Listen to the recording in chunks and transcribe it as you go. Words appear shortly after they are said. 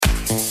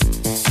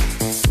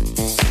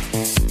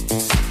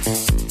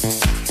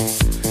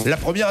La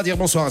première à dire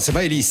bonsoir, c'est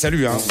Maëlys,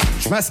 salut. Hein.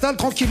 Je m'installe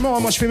tranquillement, hein.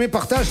 Moi je fais mes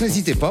partages,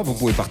 n'hésitez pas, vous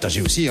pouvez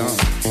partager aussi. Hein.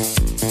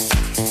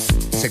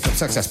 C'est comme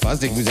ça que ça se passe,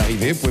 dès que vous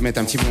arrivez, vous pouvez mettre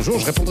un petit bonjour,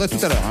 je répondrai tout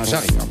à l'heure, hein.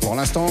 J'arrive. Hein. Pour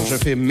l'instant, je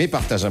fais mes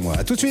partages à moi.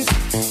 À tout de suite.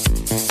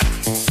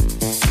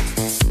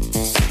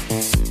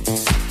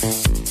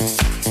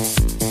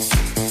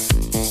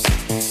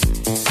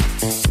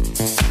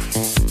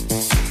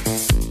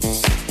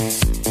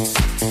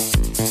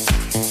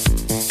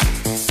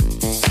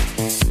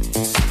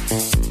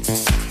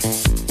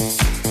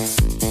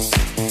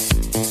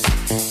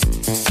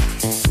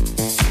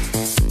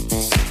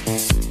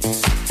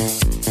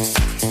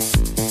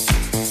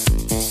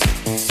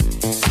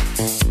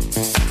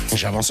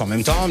 J'avance en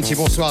même temps, un petit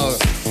bonsoir.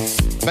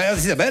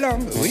 Isabelle, hein.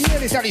 Oui,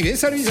 elle est arrivée.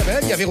 Salut Isabelle,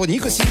 il y a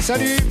Véronique aussi,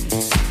 salut.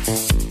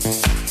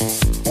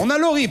 On a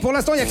Laurie, pour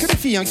l'instant il n'y a que des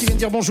filles hein, qui viennent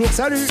dire bonjour,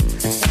 salut.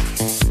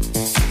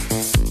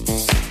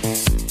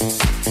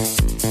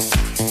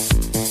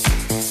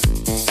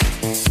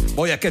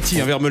 Bon, il y a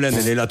Cathy, hein, Vermelaine,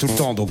 elle est là tout le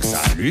temps, donc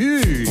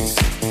salut.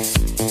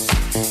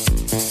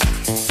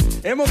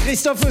 Et mon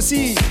Christophe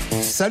aussi.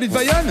 Salut de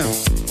Bayonne.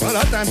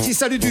 Voilà, t'as un petit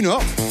salut du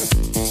Nord.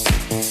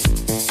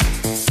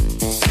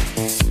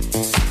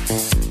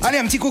 Allez,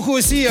 un petit coucou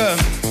aussi à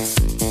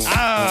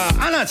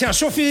Alain, tiens,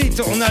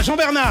 chauffite. On a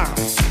Jean-Bernard.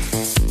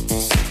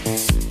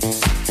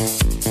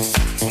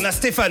 On a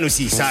Stéphane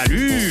aussi,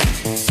 salut.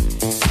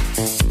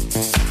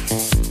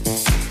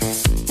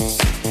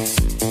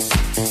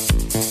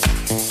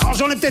 Alors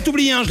j'en ai peut-être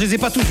oublié, hein, je les ai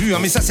pas tous vus, hein,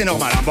 mais ça c'est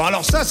normal. Hein. Bon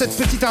alors ça, cette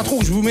petite intro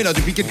que je vous mets là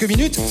depuis quelques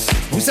minutes,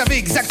 vous savez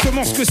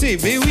exactement ce que c'est.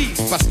 Mais oui,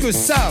 parce que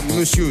ça,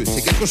 monsieur,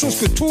 c'est quelque chose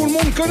que tout le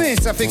monde connaît,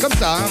 ça fait comme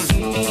ça. Hein.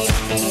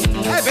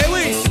 Eh ben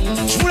oui,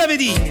 je vous l'avais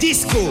dit,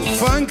 disco,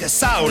 funk,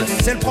 soul,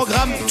 c'est le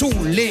programme tous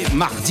les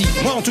mardis.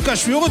 Moi en tout cas,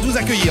 je suis heureux de vous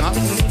accueillir. Hein.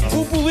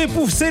 Vous pouvez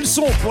pousser le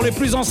son. Pour les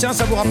plus anciens,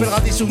 ça vous rappellera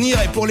des souvenirs,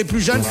 et pour les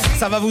plus jeunes,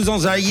 ça va vous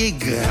enjailler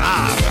grave.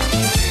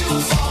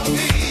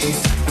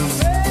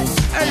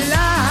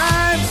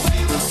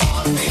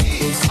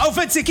 Ah, au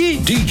fait, c'est qui?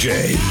 DJ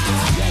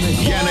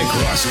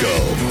Ape'Rosco.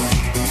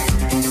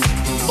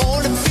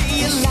 Born to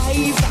be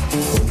alive,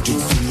 born to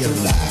be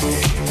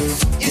alive.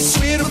 It's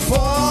sweet and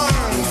born,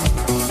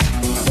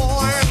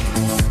 born,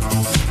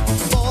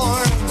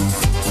 born,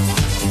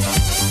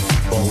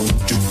 born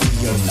to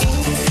be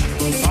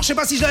alive. Alors, je sais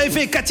pas si je l'avais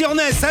fait. Cathy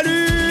Ornès,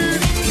 salut.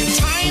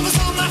 Time was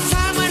on my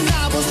time when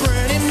I was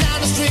running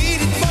down the street.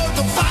 It was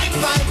a fight,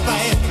 fight,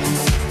 fight.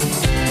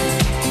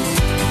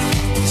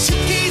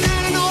 Suitcase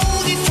and an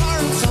old guitar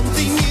and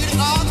something new to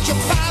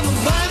occupy my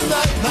mind,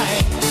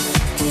 mind.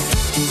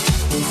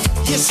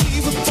 Yes,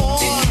 we were born,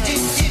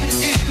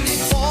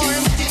 born,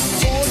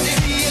 born to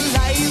be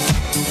alive,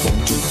 born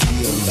to be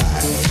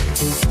alive.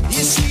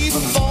 Yes, we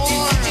were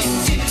born,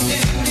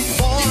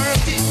 born,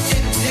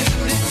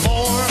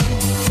 born,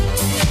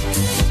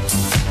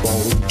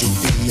 born to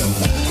be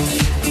alive.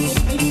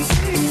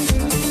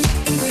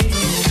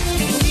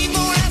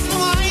 People ask me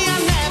why I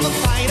never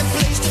find a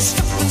place to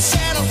stop and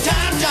settle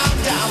down, down,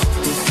 down.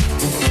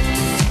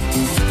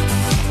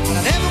 But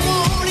I never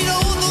wanted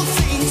all those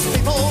things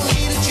people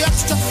need to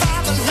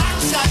justify the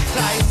lifestyle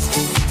Christ.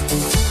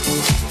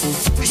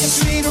 Yes,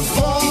 we were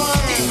born,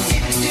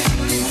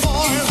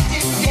 born,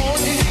 born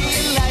to be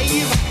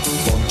alive,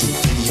 born to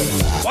be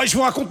alive. Ouais, je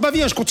vous raconte ma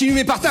vie, hein, je continue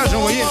mes partages, hein,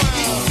 vous voyez.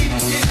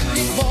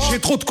 J'ai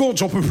trop de comptes,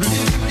 j'en peux plus.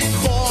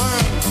 Born,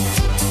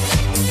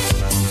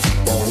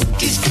 born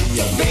to be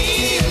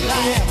alive,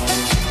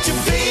 to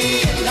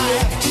be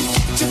alive,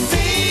 to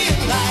be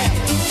alive.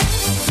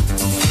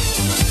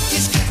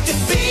 It's good to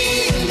be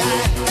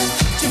alive,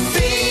 to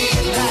be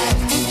alive,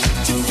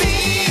 to be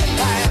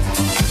alive.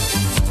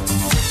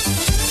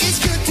 It's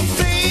good to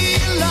be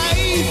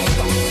alive.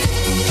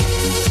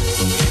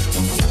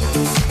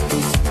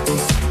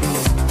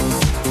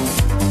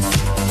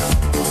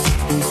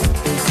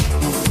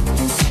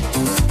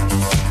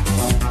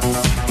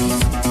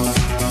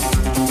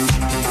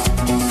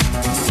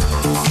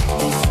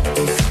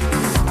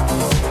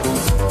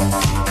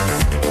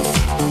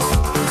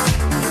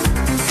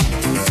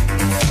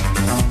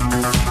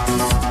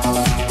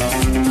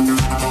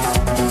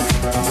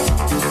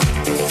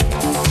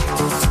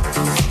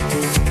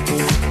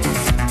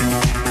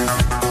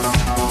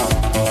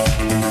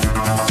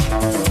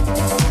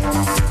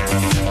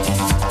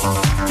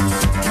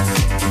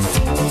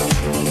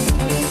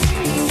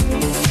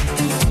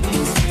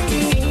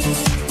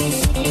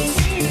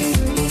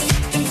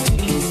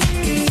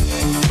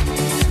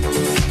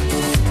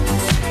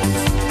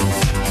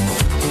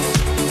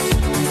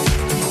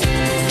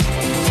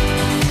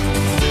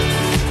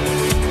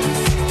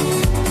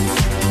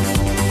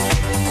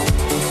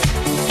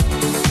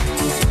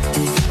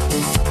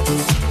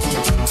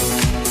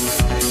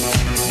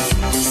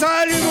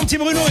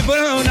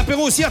 bon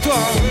apéro aussi à toi.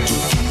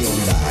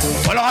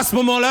 Hein. Alors à ce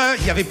moment-là,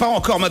 il n'y avait pas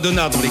encore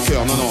Madonna dans les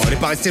chœurs. Non, elle n'est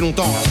pas restée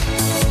longtemps. Hein.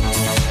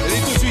 Elle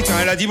est tout de suite, hein.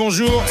 Elle a dit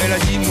bonjour, elle a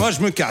dit moi je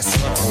me casse.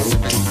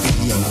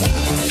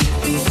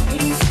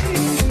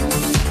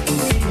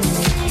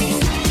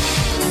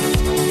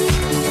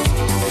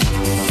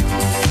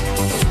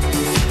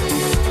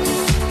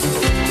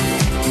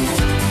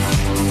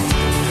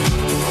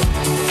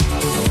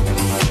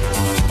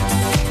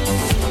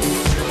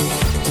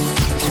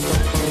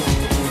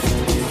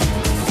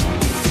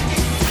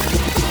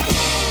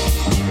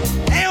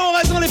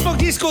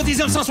 Disco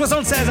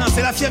 1976, hein,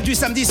 c'est la fièvre du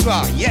samedi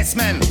soir. Yes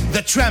man,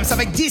 The Tramps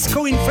avec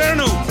Disco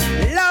Inferno.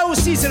 Là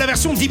aussi c'est la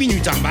version 10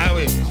 minutes, hein. Bah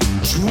oui.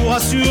 Je vous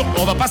rassure,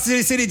 on va pas se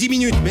laisser les 10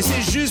 minutes, mais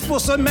c'est juste pour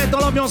se mettre dans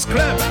l'ambiance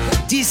club.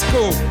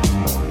 Disco,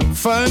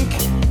 funk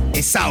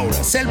et soul,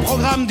 c'est le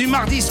programme du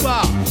mardi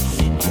soir.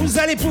 Vous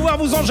allez pouvoir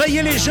vous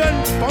enjailler les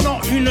jeunes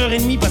pendant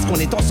 1h30 parce qu'on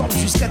est ensemble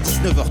jusqu'à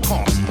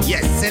 19h30.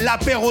 Yes, c'est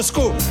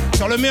l'Ape'Rosco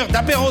sur le mur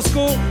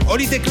d'Ape'Rosco,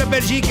 Holiday Club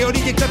Belgique et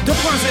Holiday Club 2.0.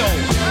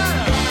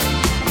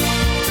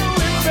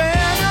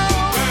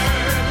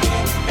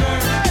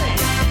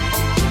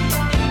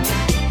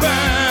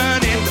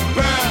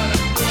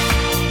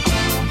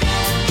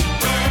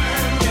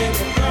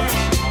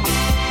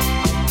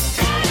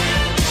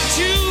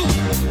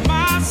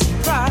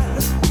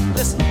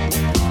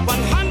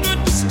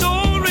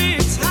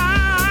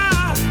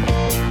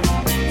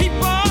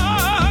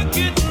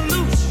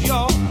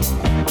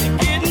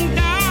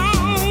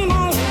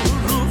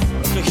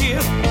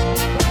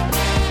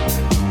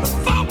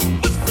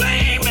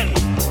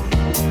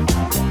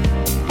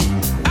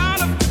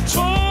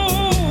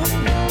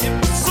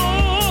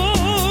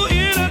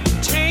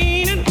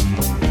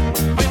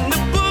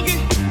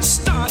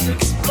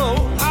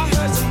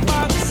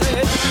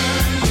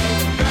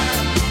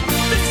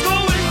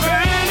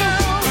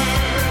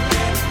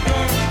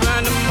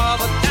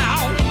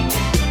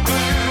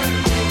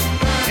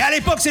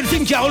 C'est le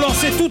film qui a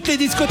relancé toutes les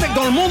discothèques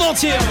dans le monde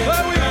entier.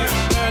 Ah oui.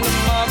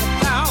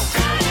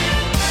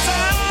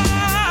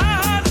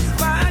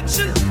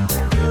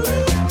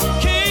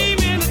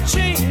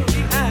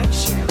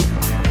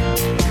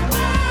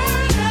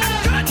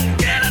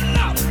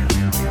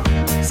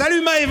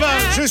 Salut Maëva,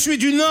 je suis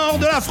du nord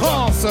de la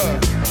France.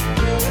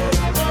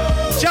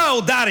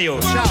 Ciao Dario,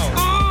 ciao.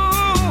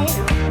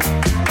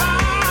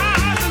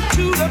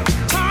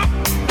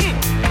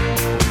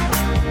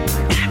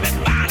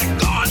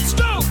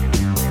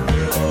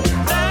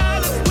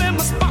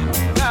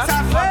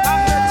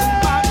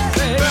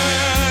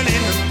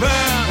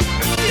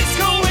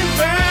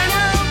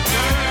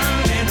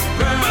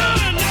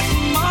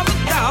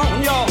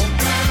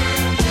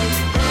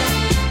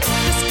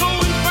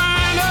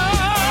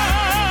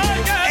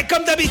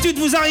 D'habitude,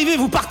 vous arrivez,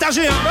 vous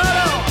partagez, hein.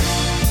 Alors,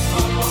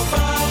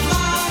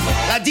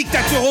 la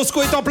dictature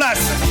Rosco est en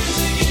place.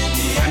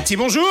 Un petit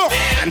bonjour,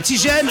 un petit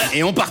j'aime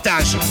et on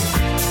partage.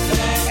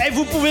 Et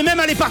vous pouvez même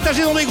aller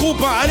partager dans des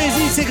groupes, hein.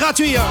 Allez-y, c'est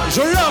gratuit, hein.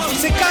 Je l'offre,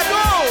 c'est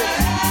cadeau.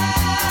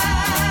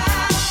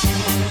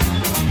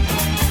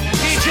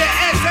 DJ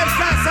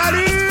SLK,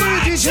 salut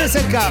DJ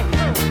SLK.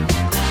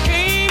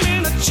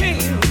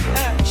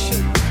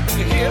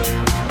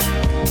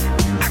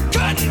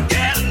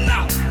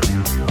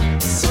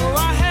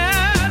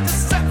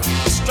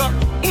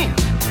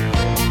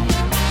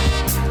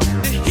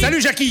 Salut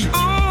Jackie.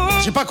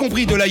 J'ai pas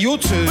compris de la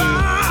yacht,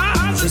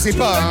 je sais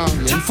pas, hein.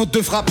 Il y a une faute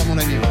de frappe à mon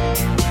avis.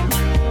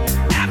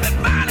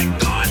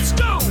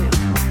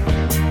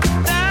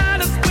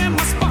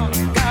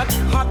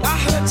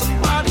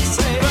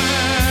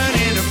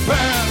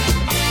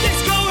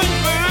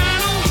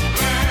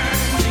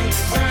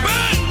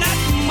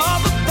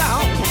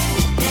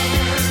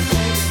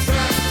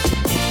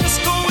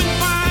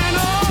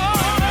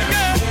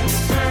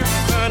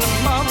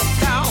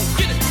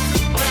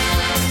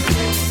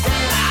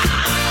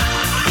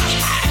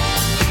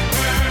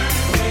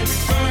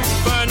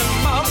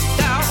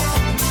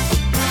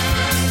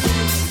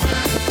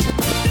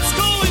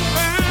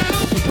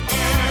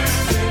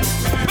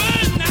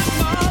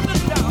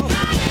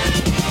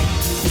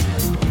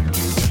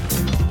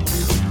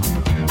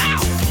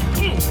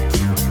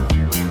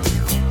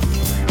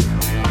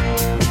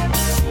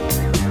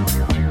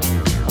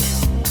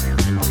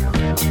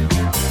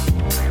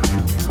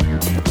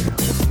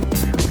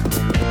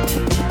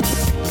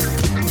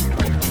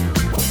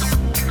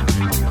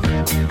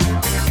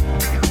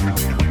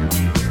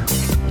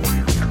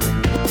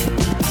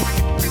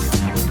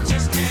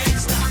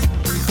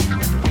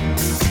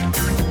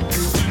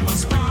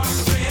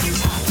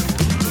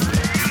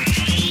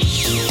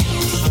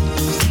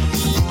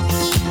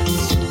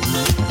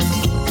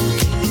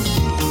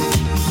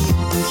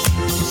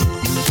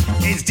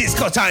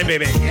 Time,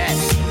 baby. Yes.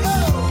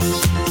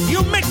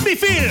 You make me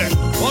feel.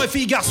 Bon,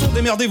 filles, garçons,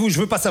 démerdez-vous, je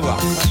veux pas savoir.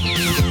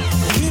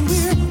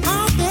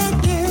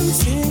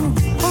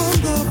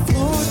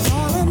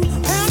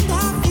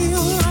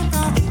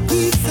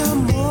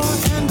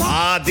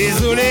 Ah,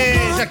 désolé,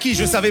 Jackie,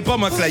 je savais pas,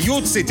 moi, que la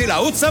yacht, c'était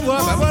la Haute-Savoie.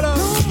 Bah voilà.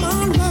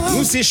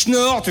 Nous, c'est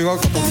Schnorr, tu vois,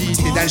 quand on dit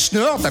t'es dans le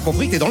Schnorr, t'as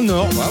compris que t'es dans le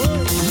Nord. Bah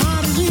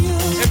ouais.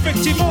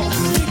 Effectivement.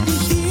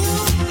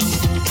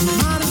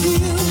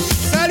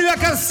 Salut à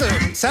Cass.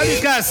 Salut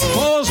Cass.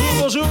 Bonjour,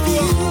 bonjour.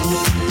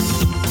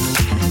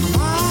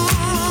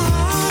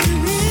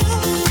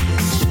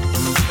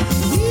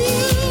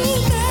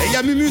 Et il y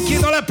a Mumu qui est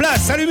dans la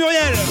place. Salut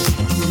Muriel.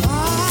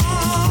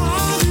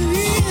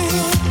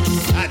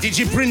 Ah,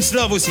 DJ Prince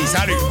Love aussi.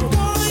 Salut.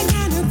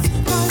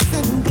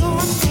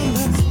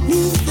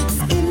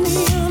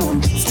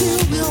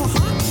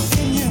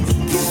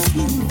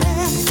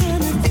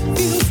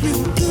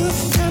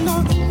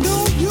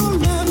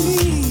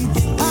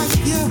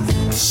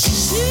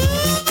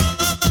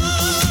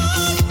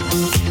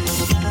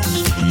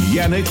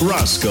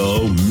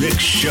 Ape'Rosco Mix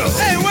Show.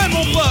 Eh ouais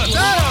mon pote,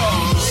 alors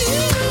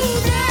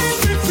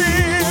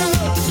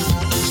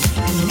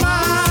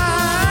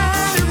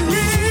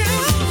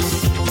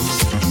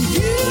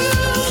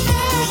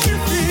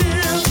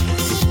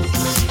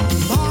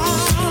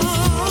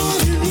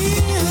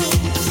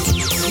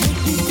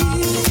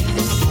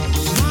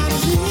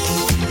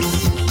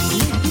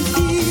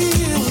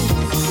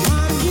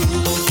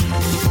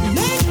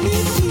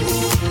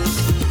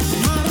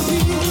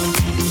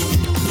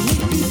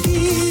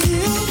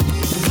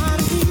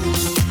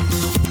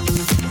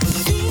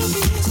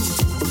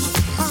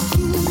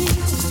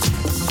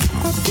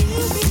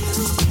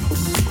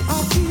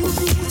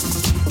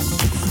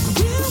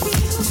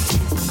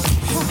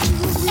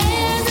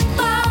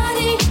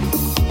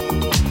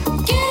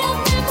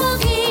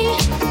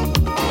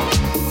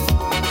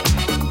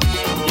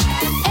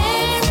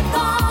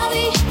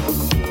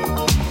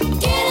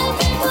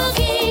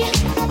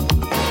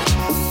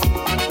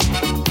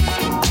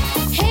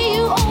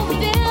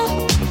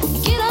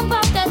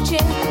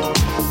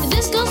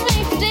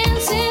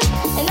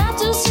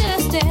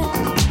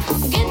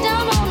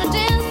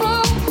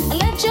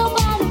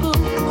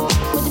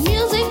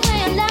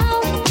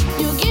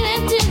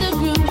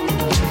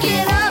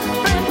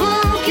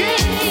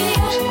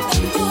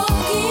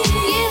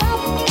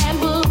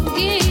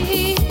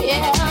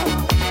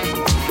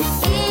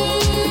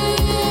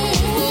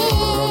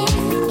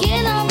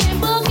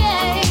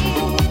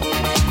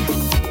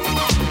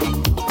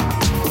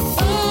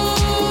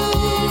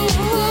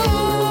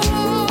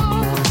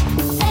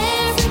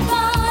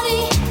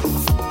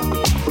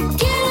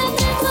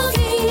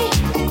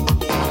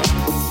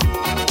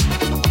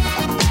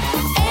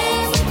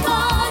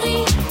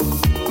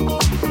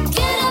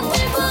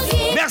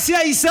Merci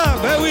Aïssa,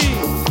 bah oui.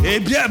 Et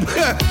bien,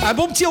 un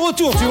bon petit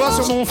retour, tu vois,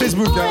 sur mon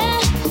Facebook. Hein.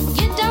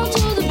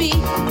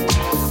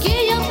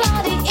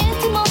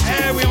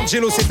 Eh oui,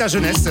 Angelo, c'est ta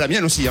jeunesse, c'est la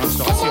mienne aussi, hein, je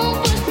te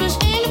rassure.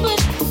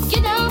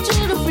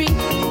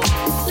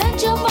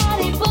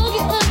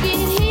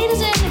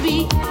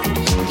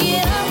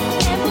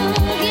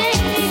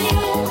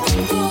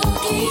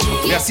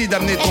 Merci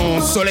d'amener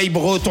ton soleil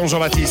breton,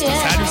 Jean-Baptiste.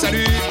 Salut,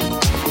 salut.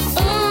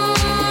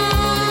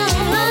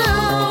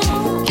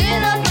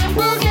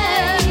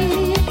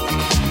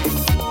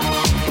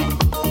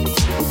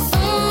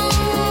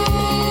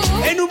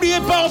 Et n'oubliez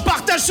pas, on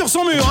partage sur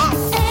son mur, hein.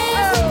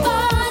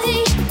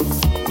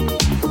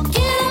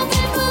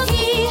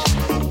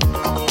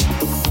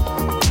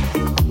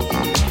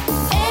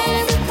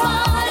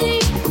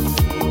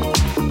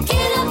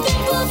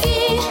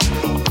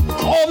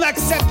 On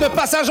accepte le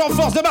passage en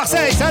force de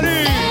Marseille.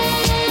 Salut.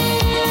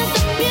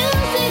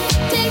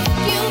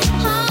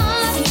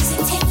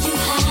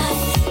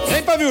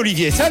 J'avais pas vu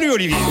Olivier. Salut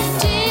Olivier.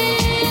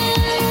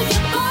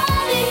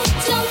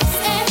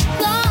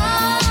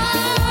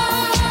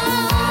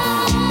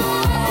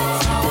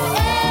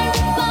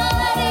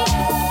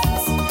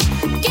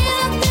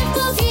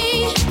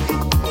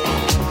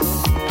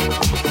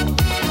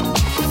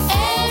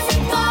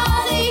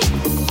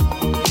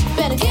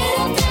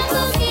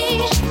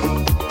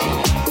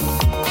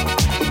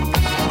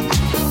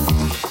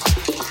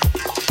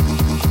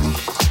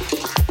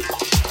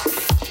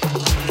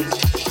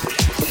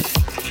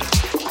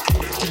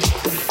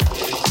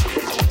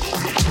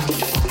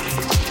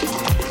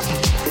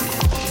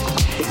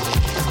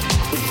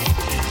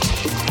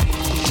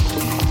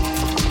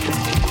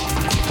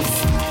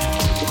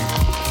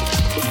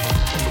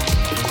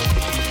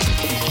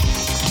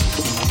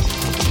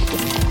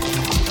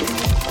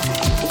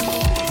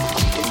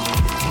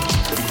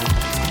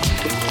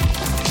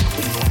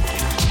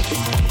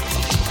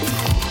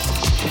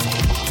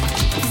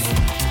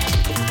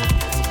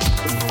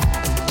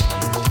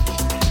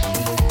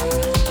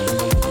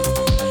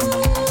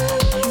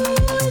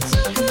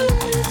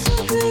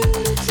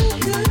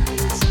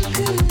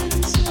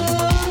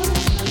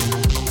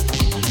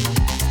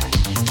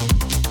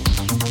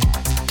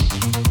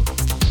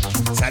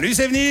 Salut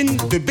Séveline,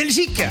 de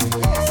Belgique.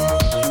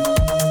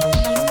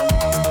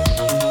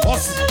 Oh,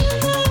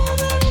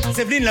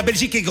 Séveline, la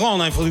Belgique est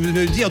grande, hein. Il faut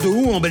me dire de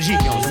où en Belgique.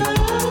 Hein.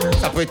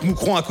 Ça peut être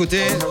Moucron à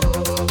côté,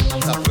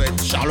 ça peut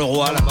être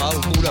Charleroi là-bas,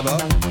 ou là-bas.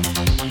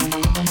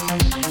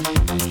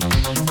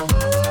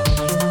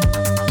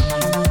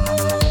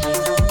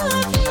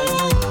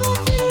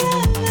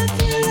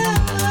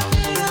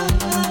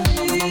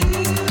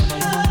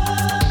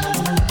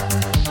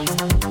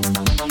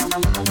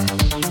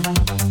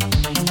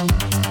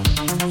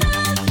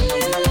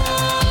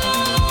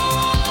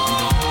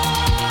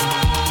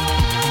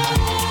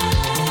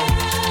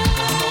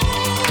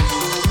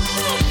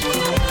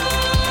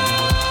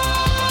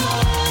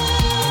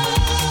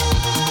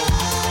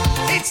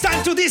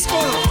 Disco.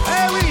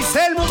 Eh oui,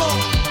 c'est le moment.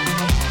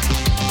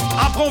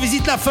 Après, on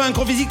visite la funk,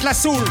 on visite la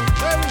soul.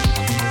 Eh oui.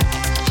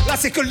 Là,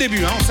 c'est que le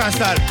début, hein, on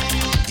s'installe.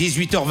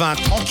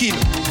 18h20, tranquille.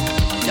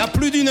 Il y a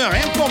plus d'une heure,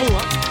 rien que pour vous.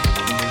 Hein.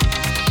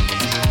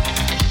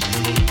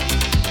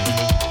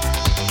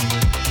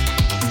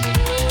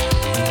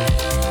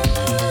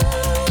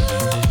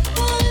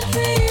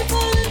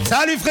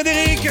 Salut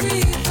Frédéric.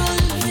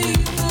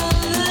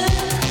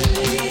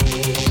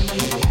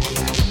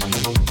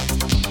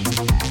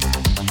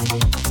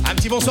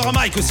 bonsoir à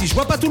Mike aussi. Je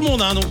vois pas tout le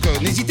monde, hein, donc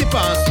n'hésitez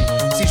pas.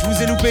 Hein, si je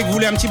vous ai loupé et que vous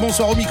voulez un petit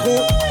bonsoir au micro,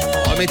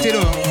 remettez-le.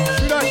 Hein.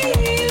 Je suis là, je suis là.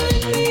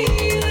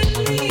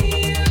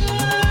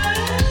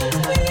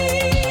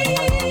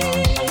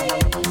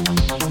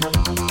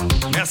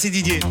 Merci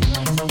Didier.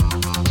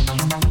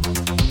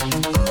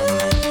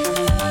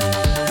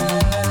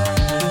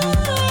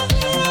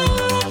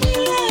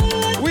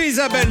 Oui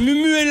Isabelle,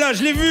 Mumu est là,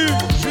 je l'ai vu.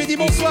 Je lui ai dit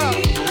bonsoir.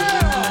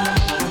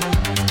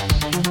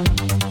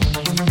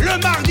 Le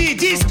mardi,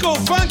 disco,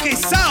 funk et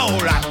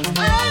soul.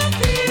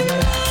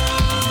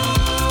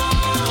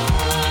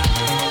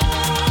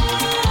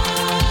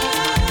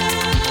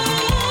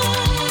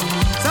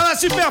 Ça va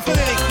super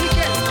Frédéric,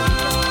 nickel.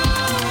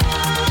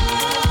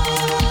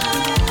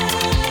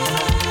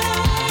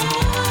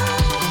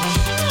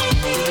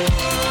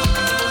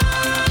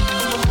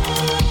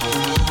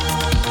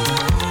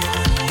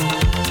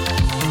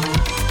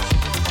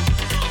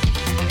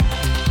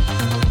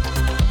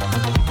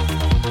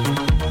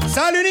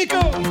 Salut Nico.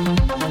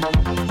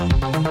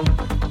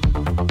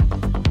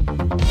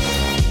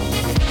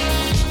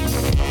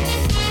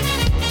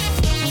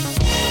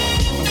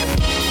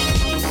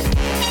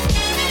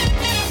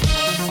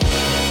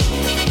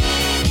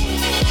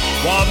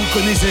 Wow, vous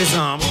connaissez ça,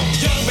 hein.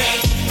 Young man,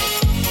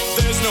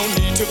 there's no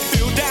need to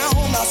feel down.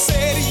 I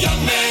said,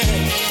 young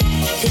man,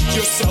 pick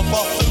yourself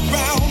off the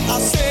ground. I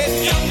said,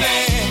 young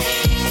man,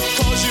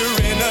 cause you're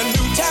in a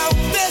new town.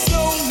 There's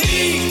no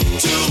need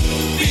to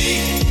be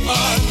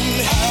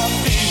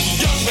unhappy.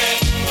 Young man,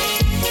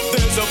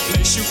 there's a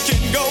place you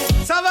can go.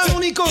 Ça va mon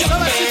Nico, ça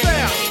va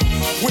super.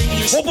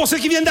 Bon, pour ceux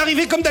qui viennent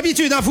d'arriver, comme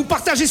d'habitude, hein, vous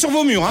partagez sur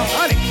vos murs. Hein.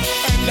 Allez.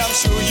 And I'm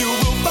sure you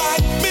will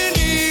find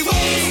many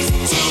ways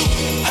to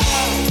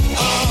have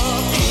a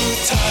good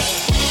time.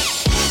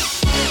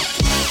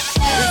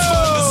 It's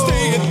fun to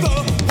stay at the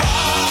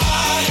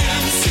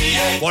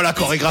YMCA. Bon, la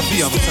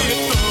chorégraphie, hein, vous savez.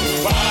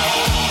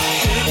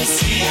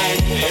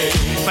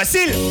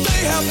 Facile.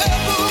 They have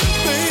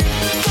everything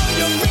for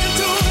your men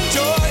to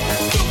enjoy.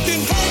 You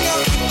can hang out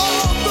with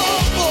all the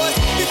boys.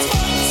 It's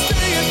fun to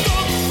stay at the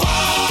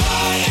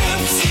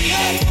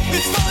YMCA.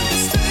 It's fun to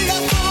stay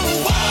at the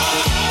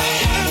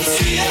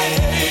YMCA.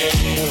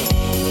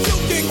 You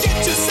can get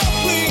yourself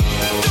clean.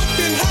 You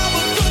can have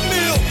a good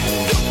meal.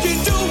 You can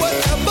do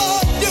whatever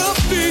you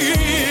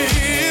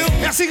feel.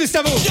 Merci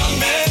Gustavo. Young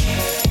man,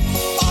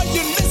 are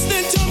you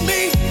listening to me?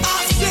 I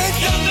said,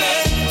 young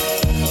man,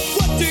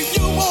 what do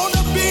you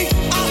wanna be?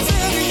 I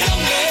said,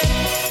 young man.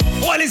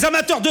 Oh, les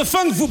amateurs de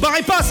funk, vous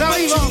barrez pas, ça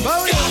arrive. Hein. Bah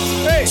oui.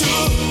 Hey.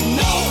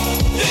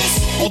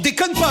 On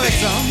déconne pas avec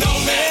ça. Hein. No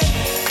man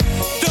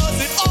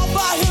does it all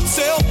by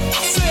himself.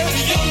 I said,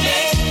 young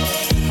man,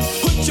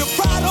 put your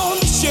pride on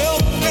the shelf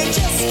and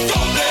just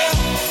go there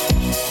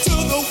to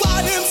the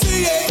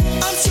YMCA.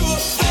 I'm sure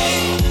they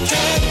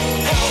can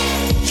help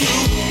you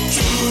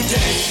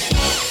today.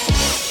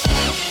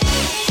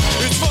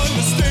 It's fun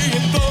to stay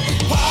at the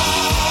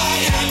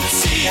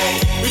YMCA.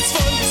 It's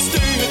fun to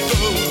stay at the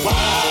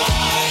YMCA.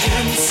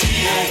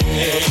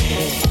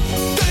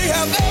 They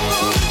have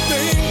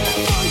everything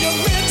for your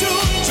men to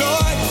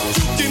enjoy.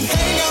 You can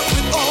hang out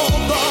with all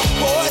the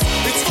boys.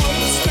 It's fun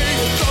to stay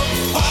at the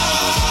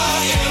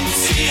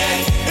YMCA.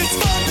 It's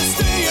fun to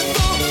stay at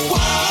the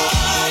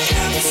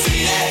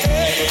YMCA.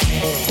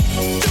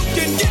 You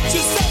can get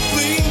yourself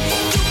clean.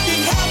 You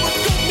can have a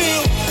good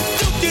meal.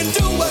 You can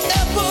do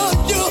whatever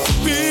you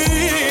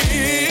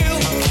feel.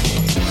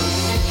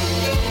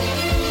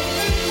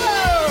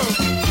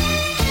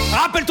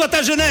 Rappelle-toi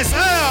ta jeunesse.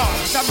 Alors,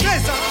 ça me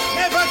plaît ça.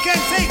 Never can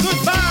say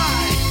goodbye.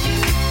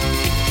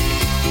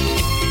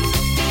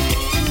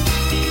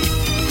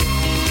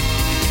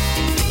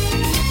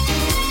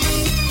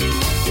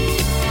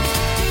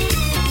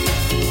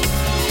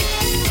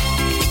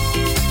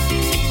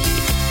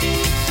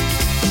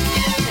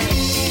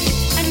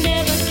 I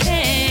never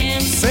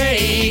can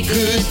say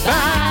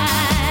goodbye.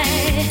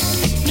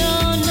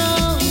 No, no,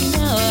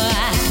 no.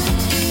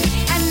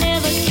 I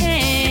never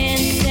can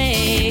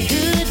say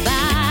goodbye.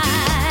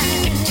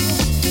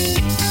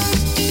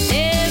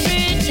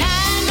 Every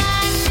time I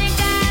think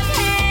I've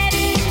had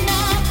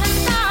enough and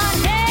start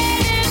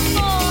heading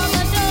for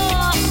the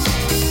door,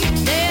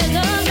 there's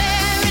a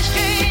very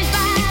strange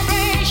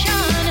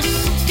vibration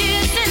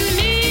dissing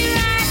me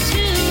right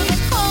to the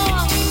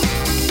core.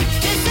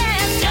 It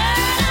says,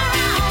 turn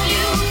around,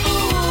 you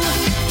fool.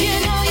 You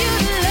know you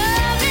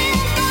love it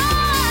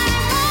more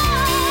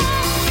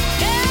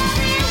and more. Tell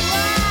me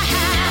why.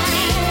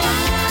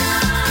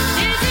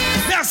 Is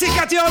it Merci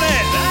Cathy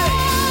Ornette.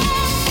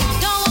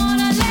 don't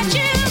wanna let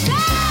you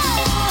go?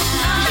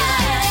 I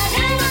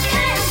never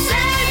can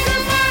say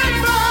goodbye,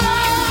 boy.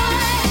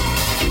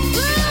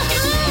 Ooh,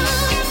 baby.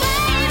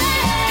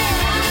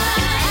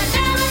 I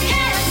never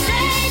can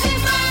say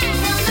goodbye.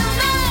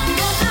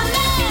 No.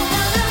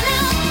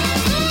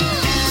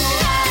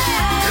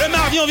 Le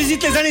mardi, on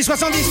visite les années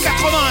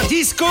 70-80.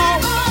 Disco,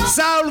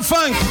 soul,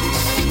 funk.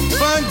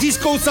 Funk,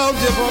 disco, soul.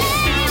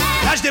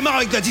 Là, je démarre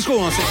avec de la disco.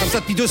 Hein. C'est comme ça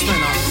depuis 2 semaines.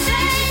 Hein.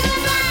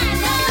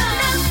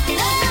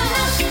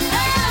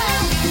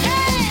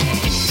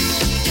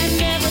 I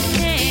never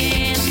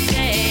can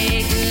say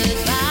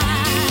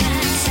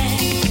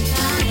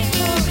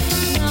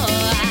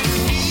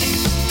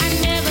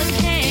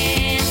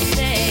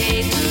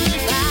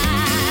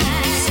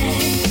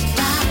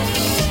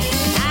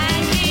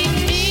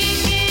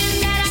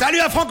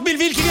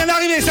vient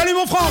d'arriver. Salut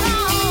mon Franck.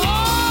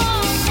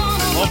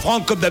 Mon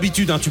Franck, comme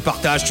d'habitude, hein, tu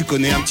partages, tu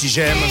connais, un petit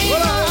j'aime.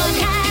 Voilà.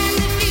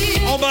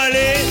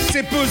 Emballé,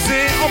 c'est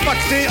pesé,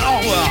 empaqueté, au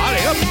revoir.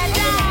 Allez, hop.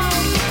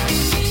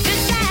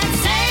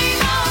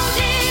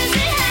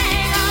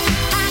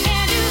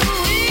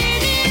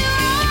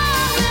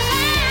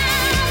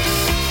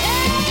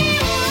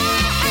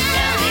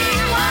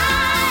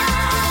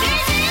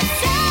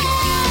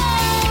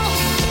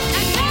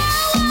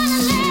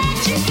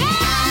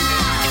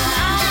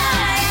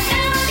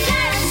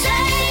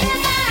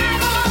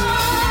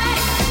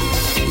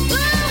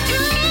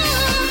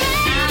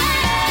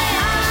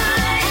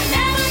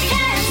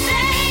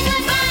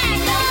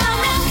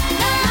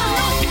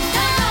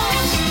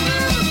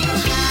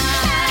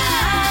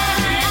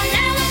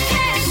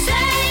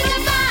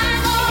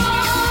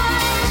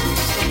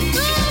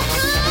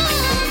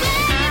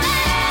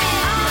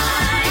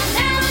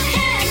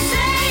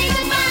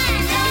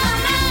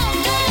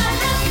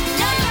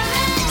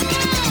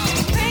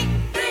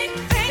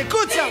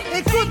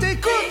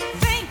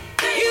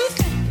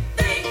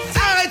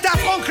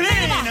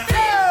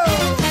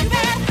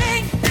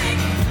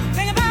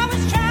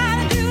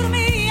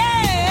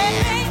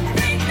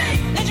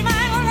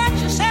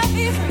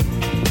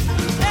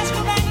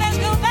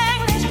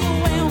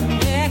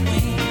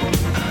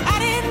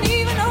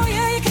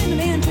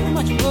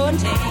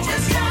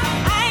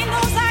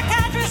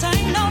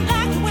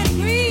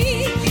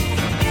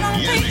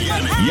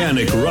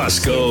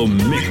 Ape'Rosco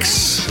mix.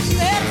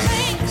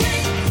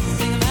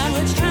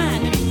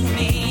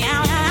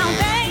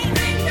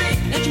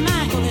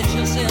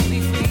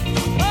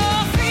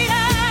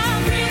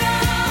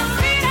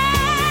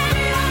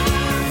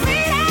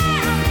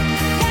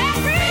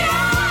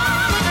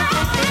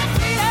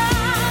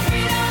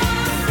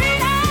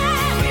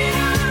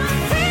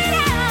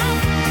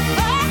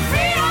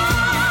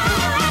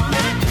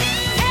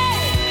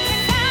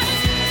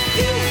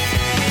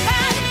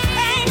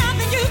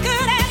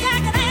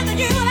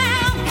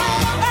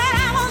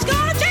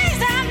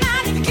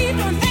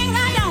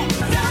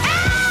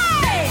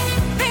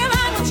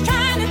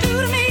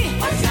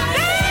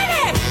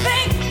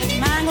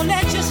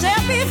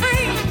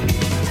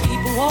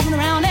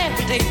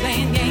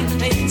 Playing games and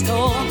taking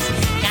scores,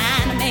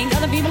 trying to make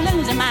other people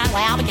lose their mind.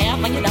 Well, be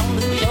careful you don't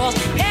lose yours.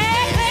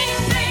 Yeah,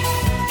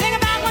 think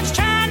about what you're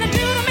trying to do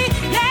to me.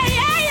 Yeah.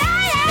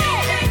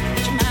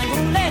 But your mind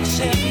won't let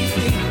yourself be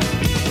free.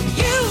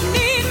 You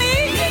need me,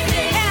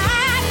 and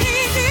I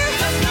need you.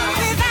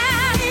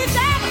 Without each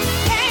other,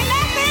 ain't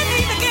nothing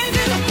we can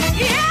do.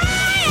 Yeah.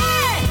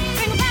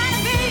 Think about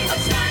it, baby.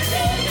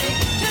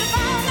 To the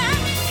phone now.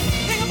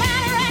 Think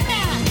about it right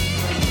now.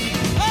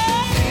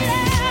 Oh,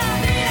 freedom.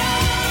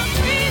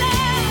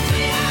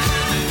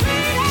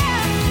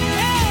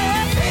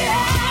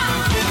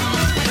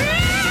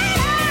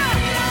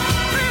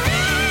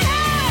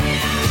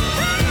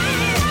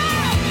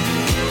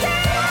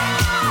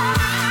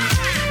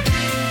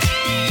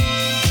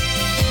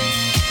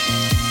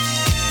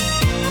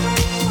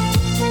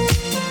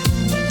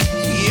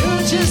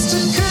 Just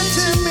too good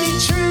to be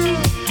true.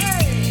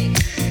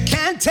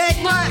 Can't take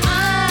my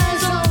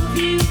eyes off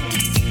you.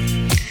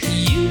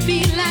 You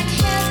be like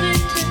heaven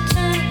to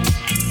touch.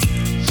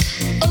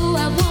 Oh,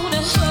 I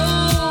wanna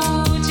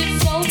hold you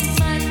so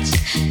much.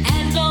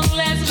 As long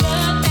as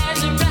love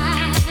has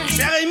arrived.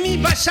 Jérémy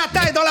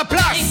Bachata est dans la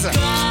place.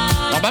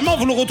 Normalement,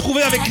 vous le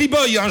retrouvez avec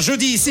Lee-Boy un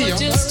jeudi ici. Hein.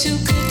 Just too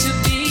good to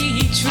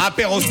be true.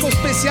 Ape'Rosco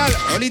spécial,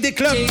 Holiday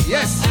Club.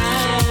 Yes.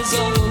 Eyes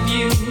on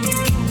you.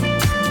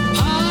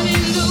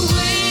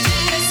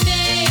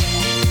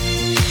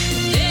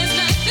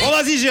 Bon,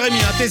 vas-y, Jérémy,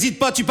 hein, t'hésites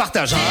pas, tu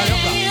partages. Hein. Allez, hop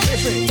là. C'est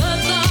fait.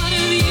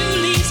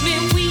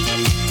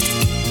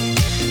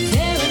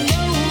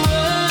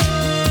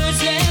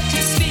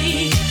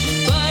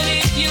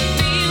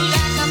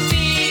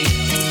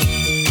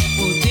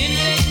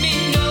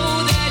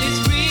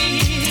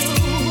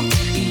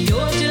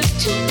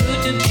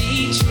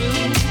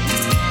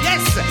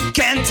 Yes,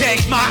 can't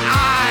take my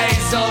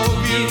eyes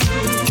off you.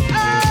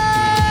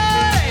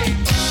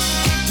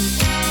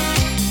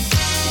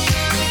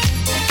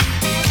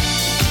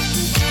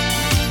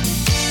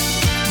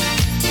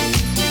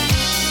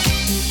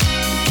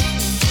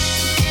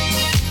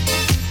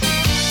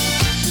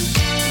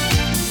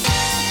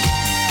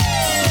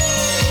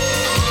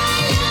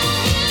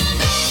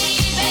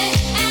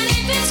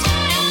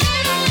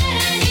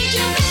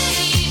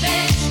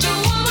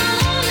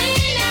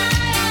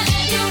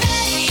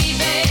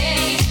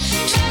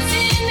 Trust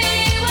in me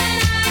when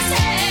I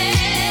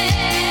say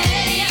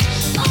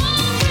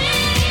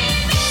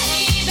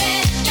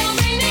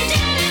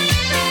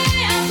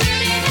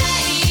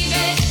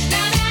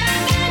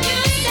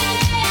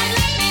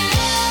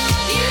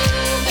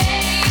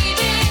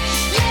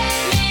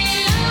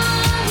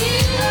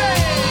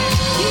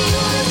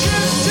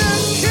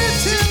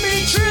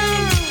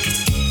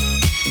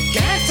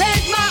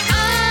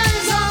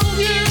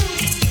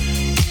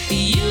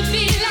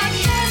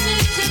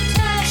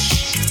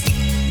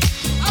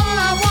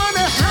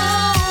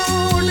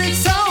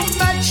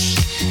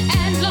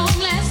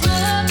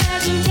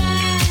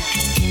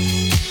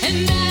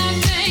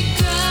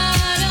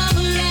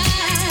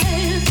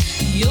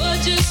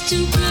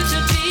too good to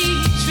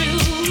be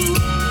true.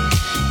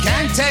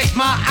 Can't take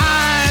my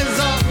eyes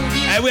off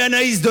you. Eh oui,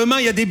 Anaïs, demain,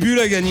 il y a des bulles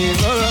à gagner.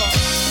 Voilà.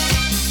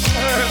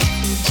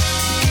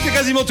 C'est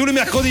quasiment tous les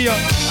mercredis. Hein.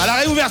 À la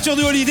réouverture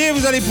du Holiday,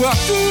 vous allez voir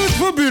toutes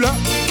vos bulles. Hein.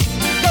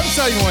 Comme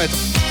ça, ils vont être.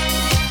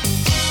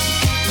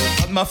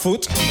 Pas de ma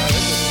faute.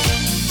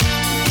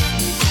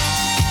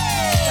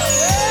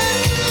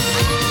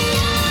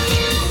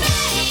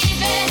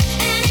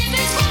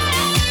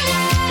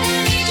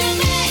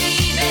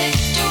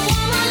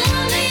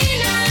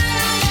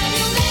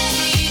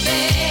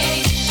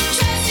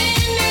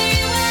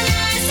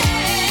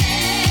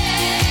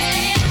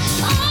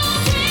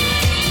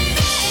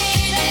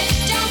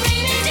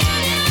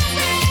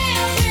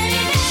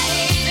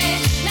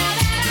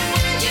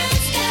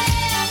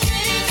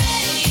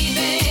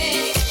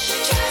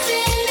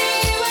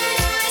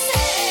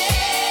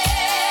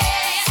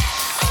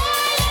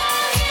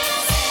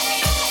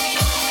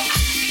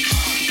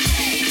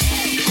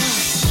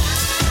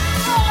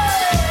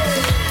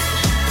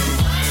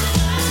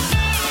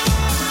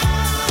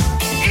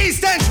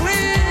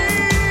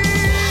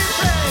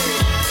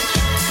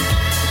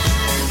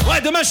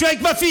 Demain, je suis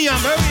avec ma fille. Hein.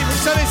 Ben oui, vous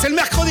le savez, c'est le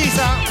mercredi,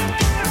 ça.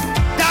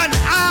 Dan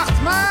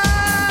Hartman.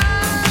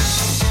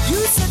 You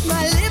set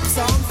my lips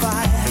on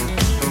fire.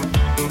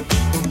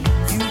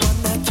 You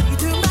want the key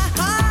to my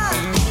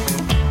heart.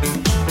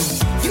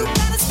 You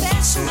got a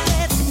special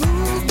way to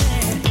move me.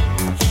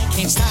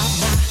 Can't stop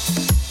now.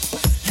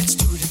 Let's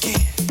do it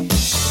again.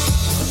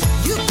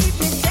 You keep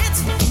me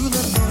dancing through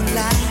the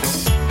moonlight.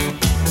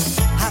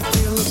 I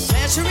feel the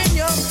pleasure in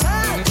your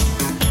touch.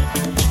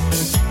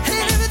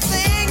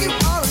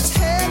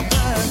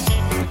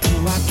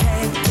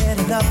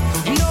 No,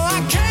 I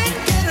can't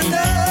get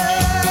enough.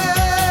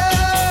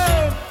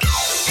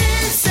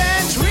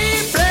 Instant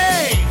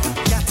replay.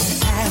 Got to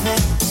have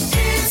it.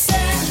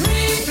 Instant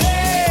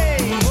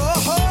replay.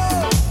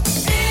 Whoa.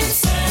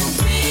 Instant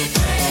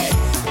replay.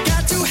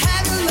 Got to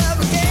have your love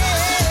again.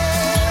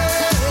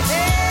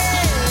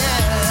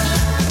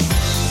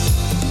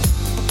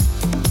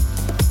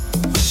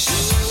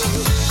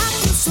 I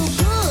feel so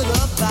good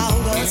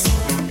about us.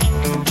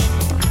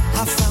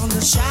 I found a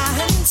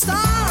shining star.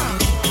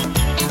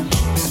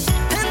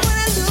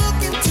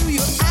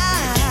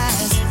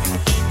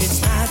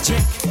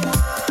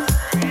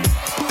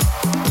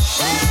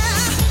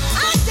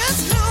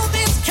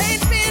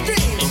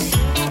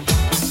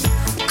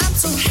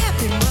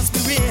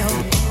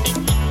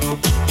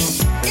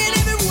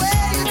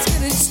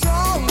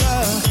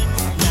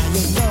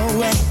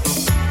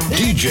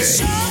 DJ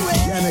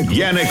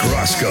Yannick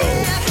Roscoe.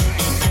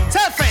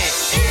 Ça fait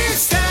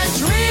Instant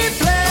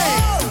Replay.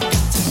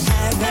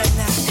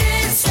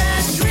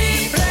 Instant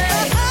replay.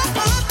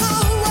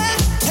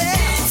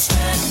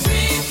 Instant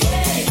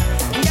replay.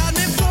 Got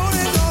me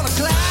floating on a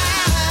cloud.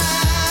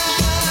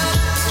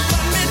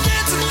 Got me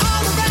dancing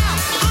all around,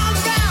 all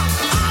around,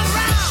 all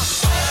around.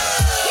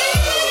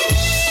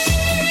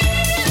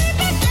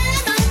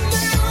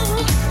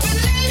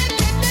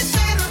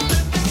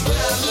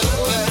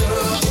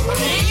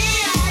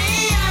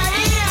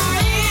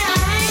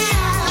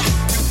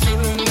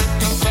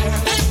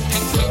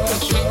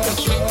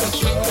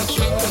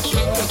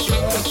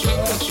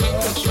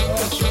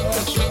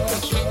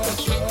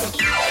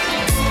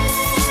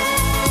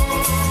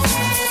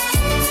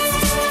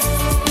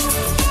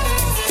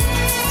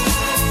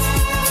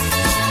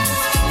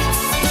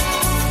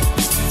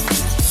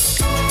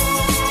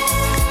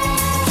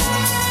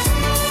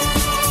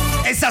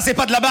 Et ça, c'est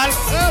pas de la balle.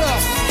 Alors,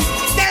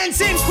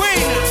 Dancing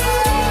Queen.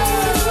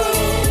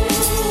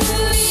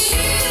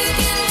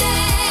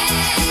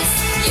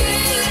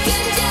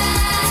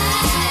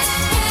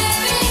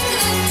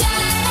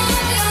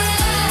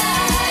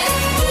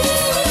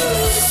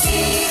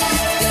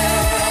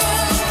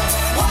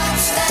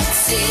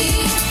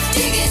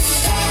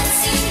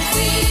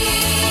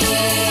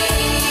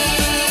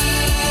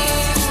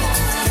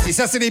 Et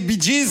ça, c'est les Bee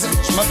Gees.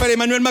 Je m'appelle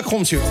Emmanuel Macron,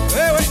 monsieur.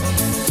 Ouais, ouais.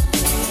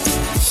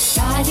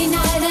 Friday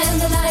night and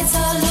the lights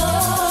are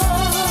low.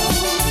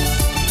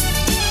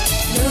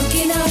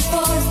 Looking out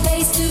for a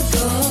place to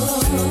go.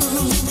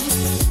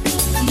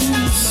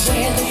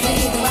 Where they play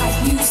the right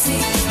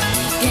music.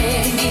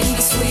 Getting in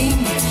the swing.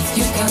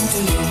 You come to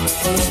look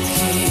for a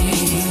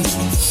king.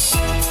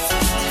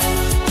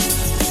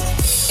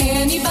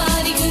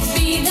 Anybody could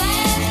be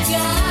that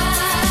guy.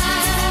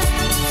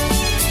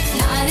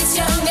 Night is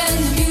young and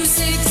the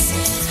music's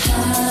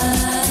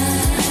high.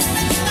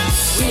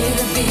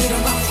 With a bit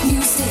of rock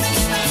music,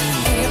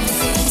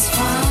 everything's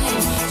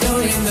fine.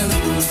 You're in the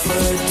mood for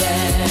a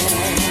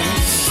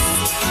dance.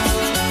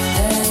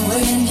 And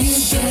when you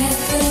get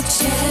the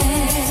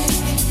chance,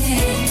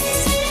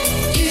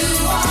 you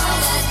are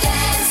the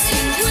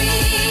dancing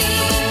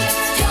queen.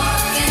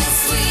 Young and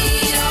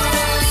sweet,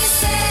 only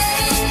 17.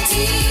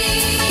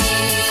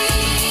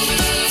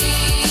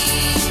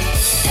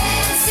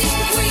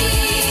 Dancing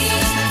queen,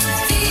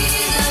 feel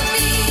the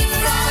beat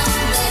from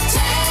the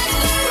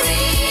tambourine.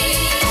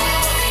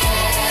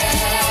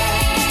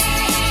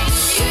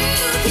 You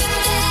can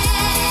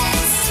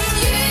dance, you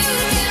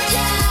can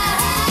dance.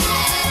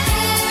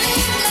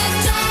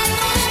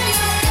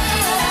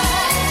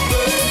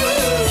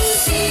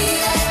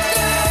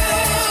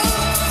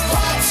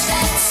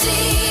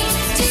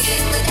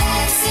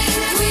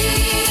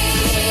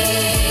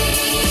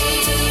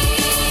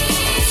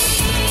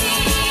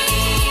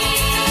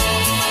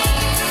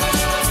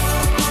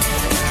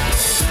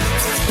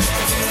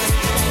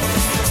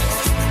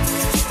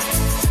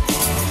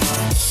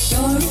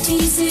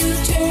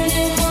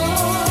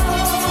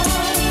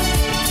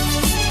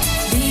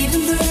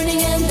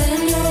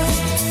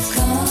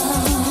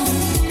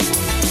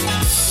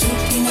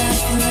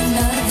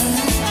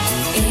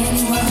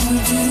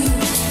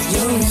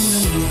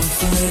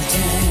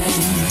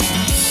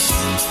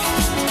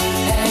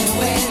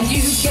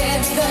 you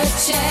get the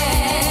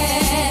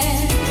chance.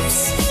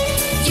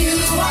 You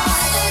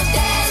are the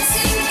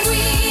dancing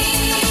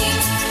queen,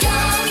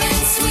 young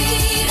and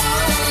sweet,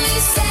 only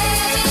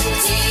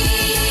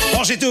 17.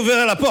 Bon, j'ai été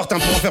ouvert la porte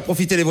pour en faire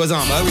profiter les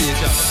voisins. Bah oui,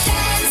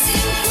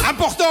 tiens.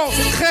 Important,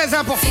 c'est très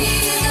important.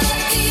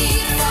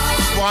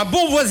 Pour un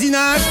bon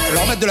voisinage,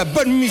 leur mettre de la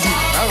bonne musique.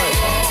 Ah ouais.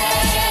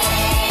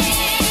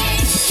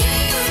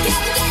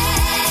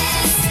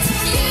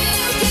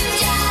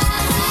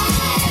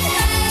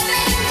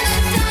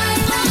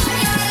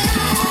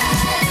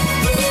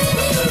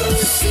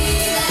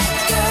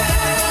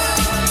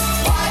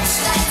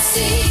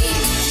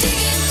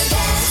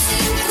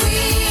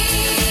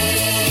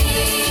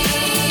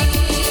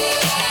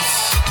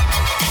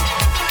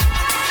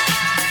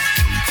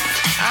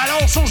 Alors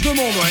on change de monde,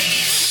 ouais.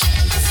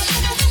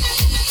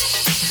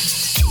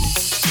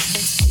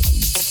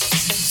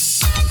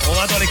 On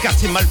va dans les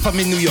quartiers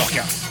malfamés de New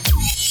York.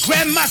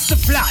 Grandmaster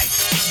Fly.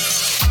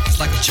 It's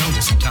like a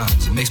jungle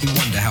sometimes. It makes me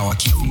wonder how I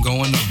keep from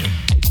going under.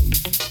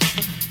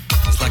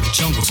 It's like a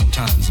jungle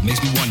sometimes. It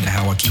makes me wonder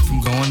how I keep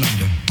from going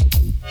under.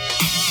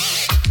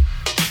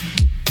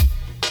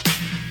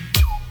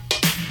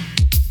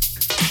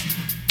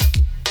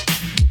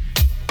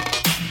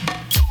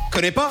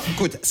 Connais pas?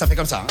 Écoute, ça fait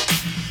comme ça. Hein.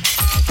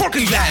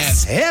 Broken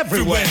glass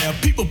everywhere.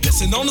 People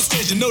pissing on the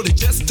stage, you know they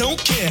just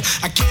don't care.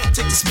 I can't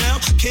take the smell,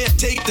 can't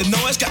take the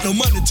noise. Got no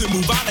money to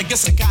move out, I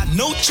guess I got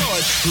no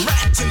choice.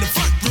 Rats in the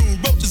front room,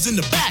 roaches in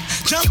the back,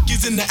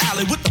 junkies in the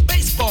alley with the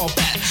baseball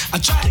bat. I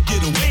tried to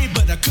get away,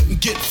 but I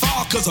couldn't get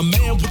far, cause a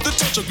man with a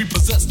touch of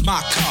repossessed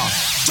my car.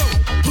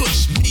 Don't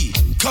push me,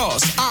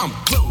 cause I'm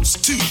close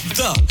to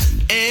the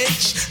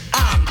edge.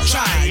 I'm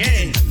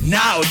trying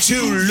now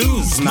to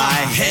lose my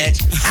head.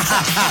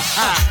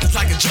 It's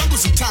like a jungle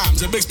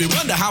sometimes, it makes me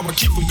wonder how I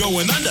keep from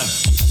going under.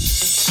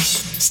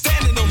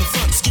 Standing on the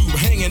front stoop,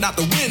 hanging out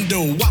the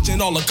window,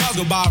 watching all the cars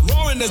go by,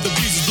 roaring as the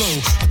breezes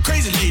blow. A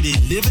crazy lady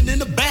living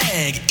in a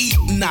bag,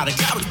 eating out of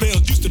garbage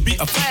bales, used to be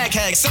a fag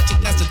hag, such a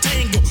that's the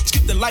tango.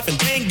 Skipped the life and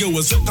tango,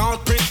 a zircon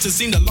princess,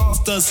 seemed to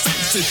lost her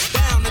senses.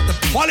 Down at the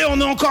beach. Bon allez, on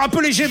est encore un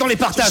peu léger dans les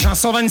partages. Hein.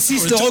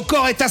 126, le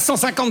record est à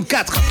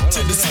 154.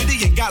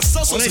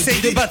 On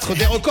essaye de battre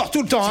des records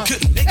tout le temps. Hein.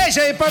 Hey,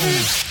 j'avais pas vu.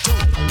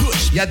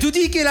 Il y a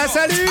Doudi qui est là,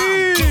 salut.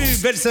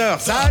 Belle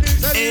sœur, salut,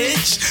 salut.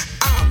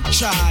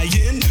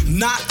 Trying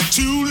not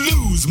to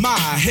lose my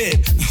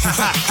head.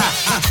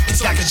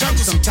 It's like a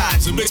jungle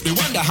sometimes, it makes me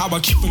wonder how I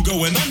keep from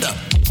going under.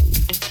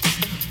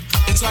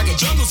 It's like a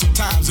jungle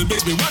sometimes, it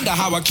makes me wonder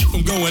how I keep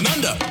from going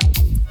under.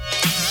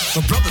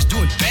 My brother's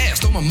doing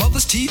fast on my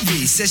mother's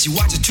TV. Says she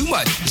watches too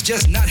much, it's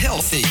just not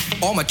healthy.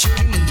 All my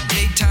children in the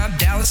daytime,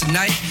 Dallas at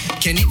night.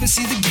 Can't even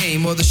see the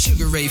game or the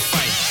Sugar Ray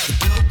fight. The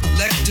bill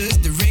collectors,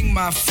 they ring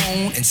my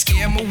phone and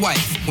scare my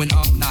wife when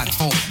I'm not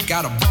home.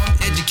 Got a bum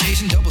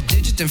education,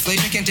 double-digit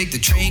inflation. Can't take the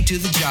train to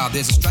the job,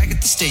 there's a strike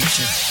at the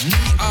station.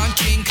 Neon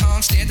King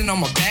Kong standing on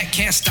my back,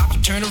 can't stop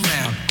to turn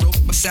around. Broke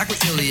my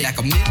sacroiliac,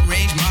 a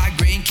mid-range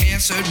migraine,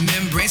 cancer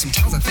membrane.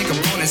 Sometimes I think I'm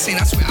going insane,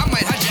 I swear I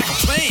might hijack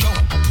a plane.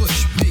 Don't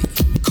push me.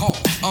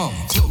 I'm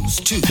close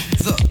to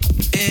the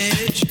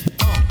edge.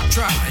 I'm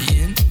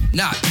trying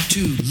not to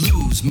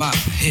lose my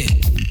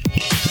head.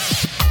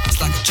 It's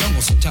like a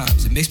jungle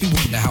sometimes. It makes me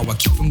wonder how I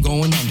keep from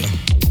going under.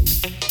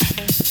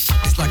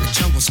 It's like a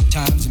jungle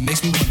sometimes. It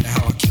makes me wonder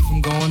how I keep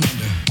from going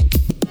under.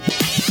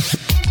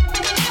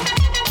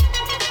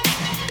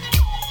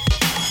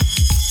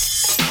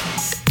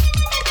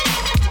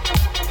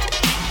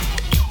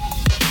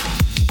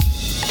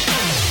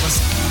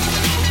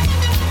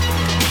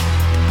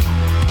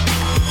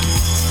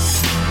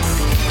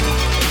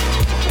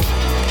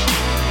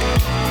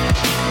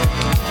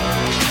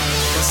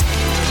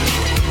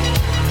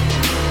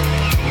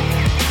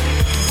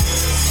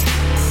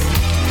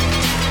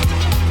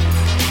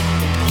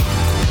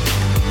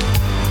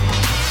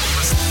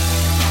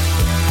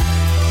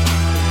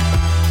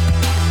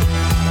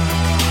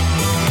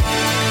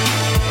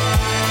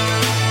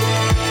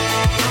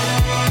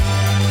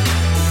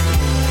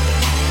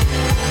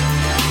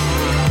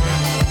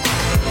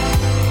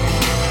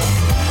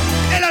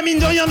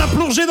 On a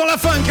plongé dans la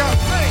funk.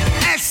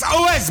 Hein.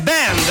 SOS Band.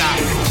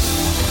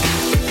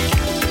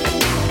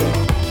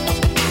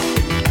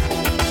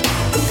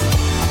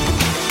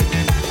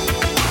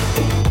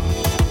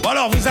 Bon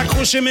alors, vous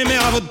accrochez mes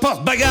mères à votre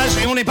porte-bagages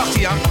et on est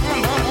parti. Hein.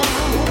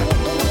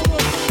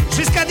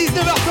 Jusqu'à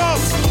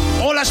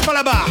 19h30, on lâche pas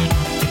la barre.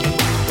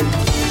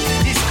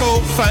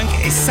 Disco, funk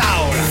et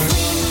soul.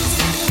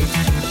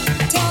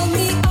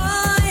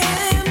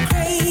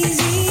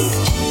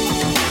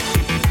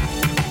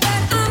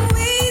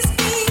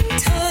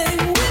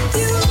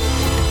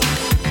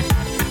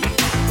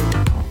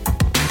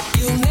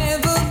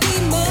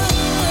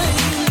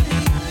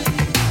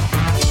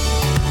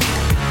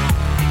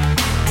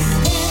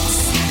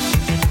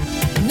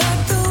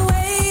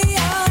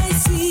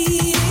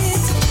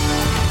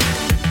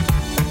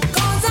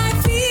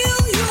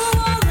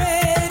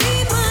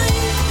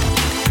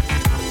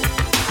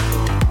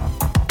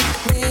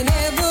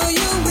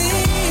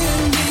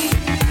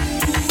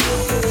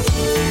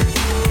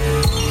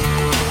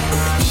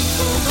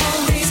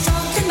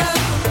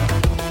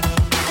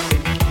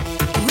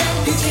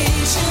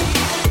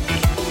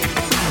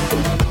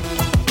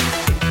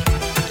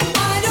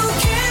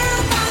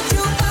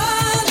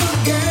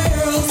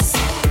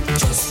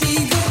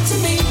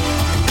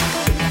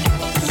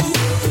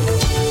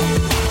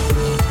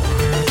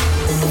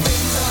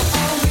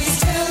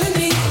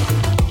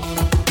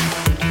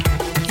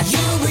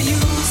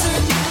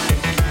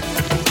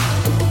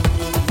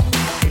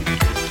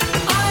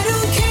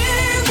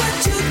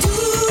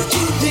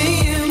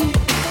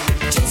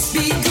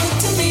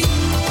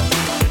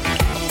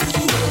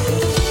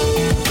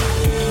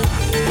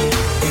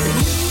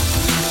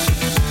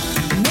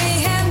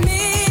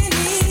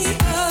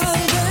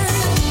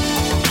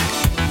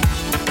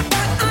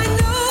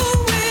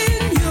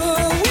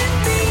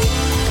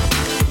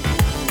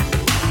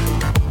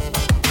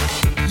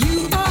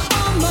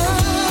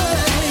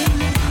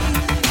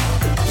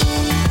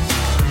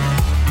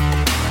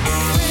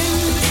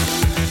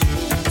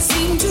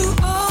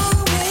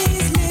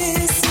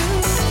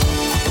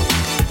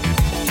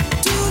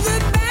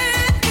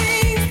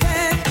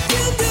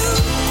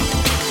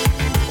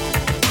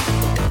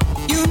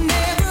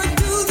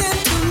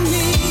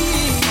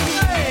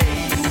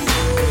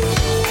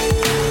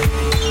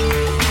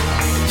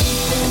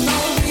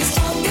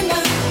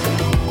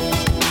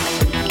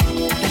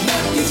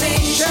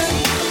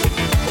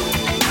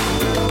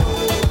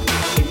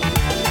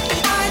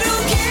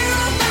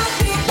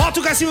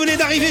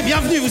 d'arriver,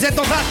 bienvenue, vous êtes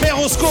dans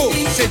Ape'Rosco.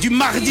 C'est du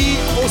mardi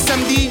au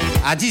samedi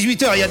à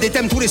 18h, il y a des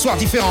thèmes tous les soirs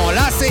différents.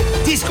 Là, c'est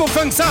Disco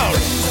Funk Soul.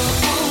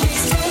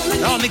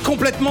 Là, on est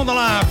complètement dans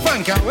la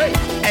funk, hein, ouais.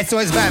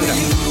 SOS Band.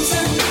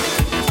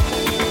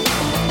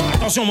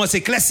 Attention, moi, c'est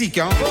classique,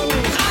 hein.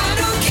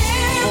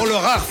 Pour le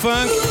rare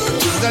funk,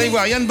 vous allez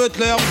voir Ian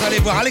Butler, vous allez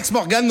voir Alex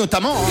Morgan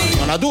notamment, hein.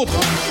 Il y en a d'autres,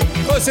 hein.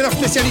 Oh, c'est leur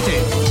spécialité.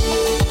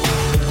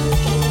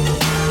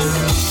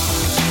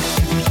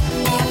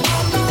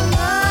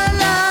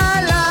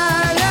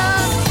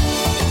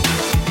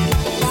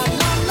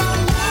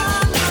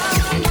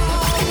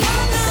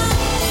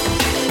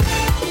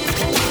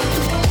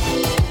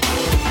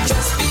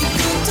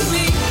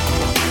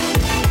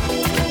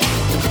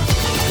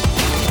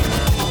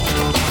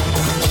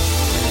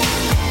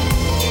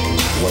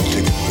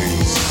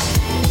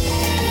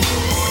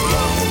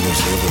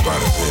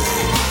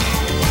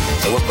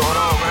 Hey, what's going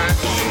on, man?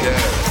 Yeah,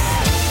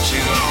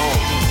 she's at home.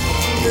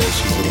 Yeah,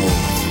 she's at home.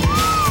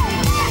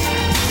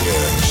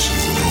 Yeah,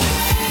 she's at home.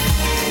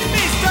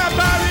 Mr.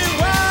 Barry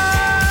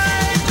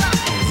White!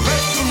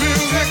 Let the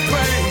music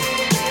play.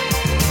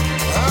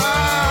 I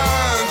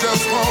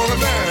just wanna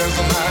dance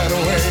the night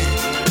away.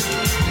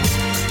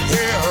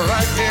 Yeah,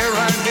 right here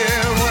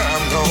where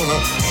I'm gonna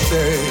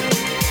stay.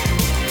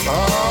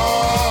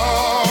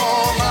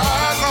 All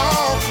night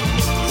long.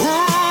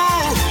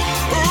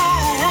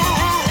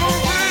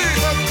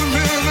 Let the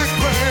music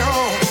play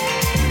on.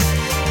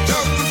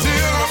 Just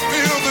until I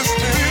feel this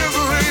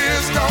misery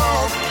is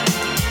gone.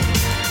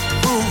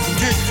 Moving,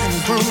 kicking,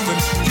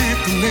 grooving, keep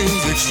the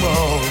music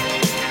strong.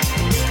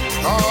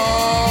 On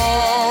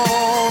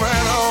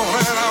and on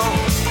and on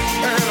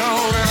and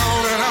on and on and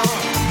on and on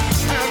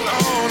and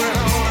on and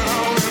on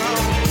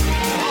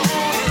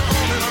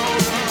and on.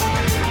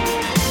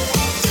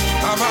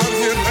 I'm out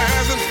here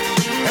dancing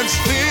and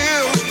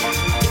still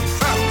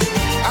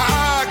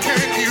I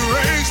can't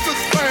erase the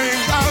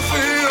things I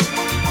feel.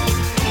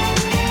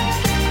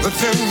 The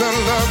tender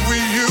love we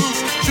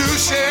used to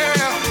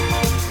share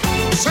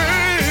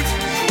seems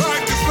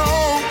like it's no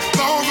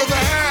longer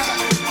there.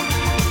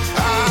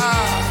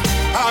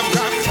 I've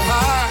got to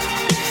hide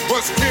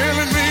what's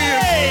killing me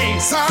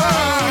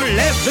inside.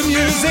 Let the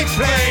music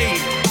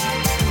play.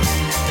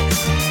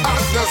 I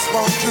just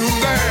want to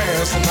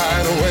dance the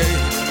night away.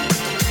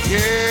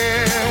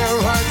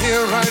 Yeah, right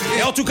here.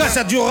 Et en tout cas,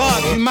 ça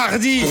durera du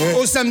mardi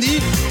au samedi,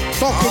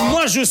 tant que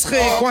moi je serai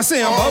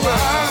coincé, hein. All Bah, ouais.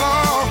 night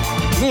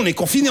long. Nous, on est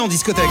confinés en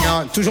discothèque,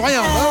 hein. Toujours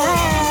rien. Let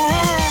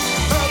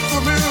the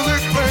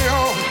music play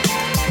on.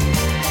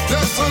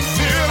 Just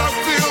until I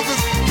feel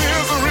this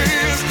misery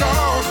is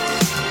gone.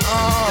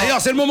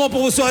 D'ailleurs, c'est le moment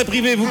pour vos soirées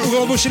privées. Vous pouvez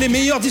embaucher les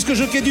meilleurs disques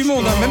jockeys du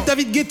monde, hein. Même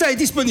David Guetta est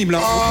disponible,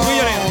 hein. Vous pouvez y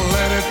aller, hein.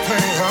 Let it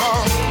play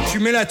on. Tu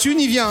mets la thune,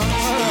 il vient. Let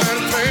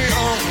it play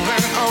on. Let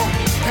it on.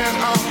 And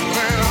on.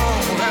 Let it on.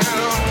 Let it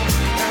on.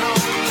 And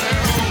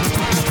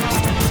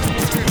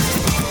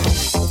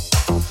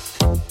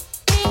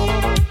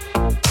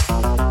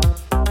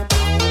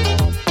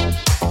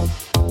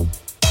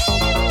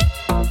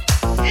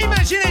on.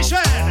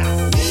 Imagination.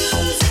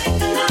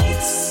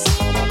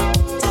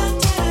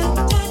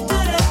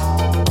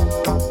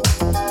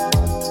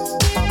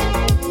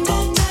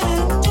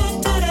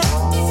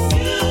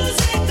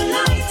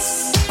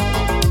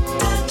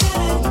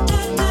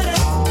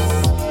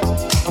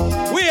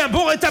 Oui, un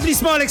bon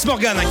rétablissement, Alex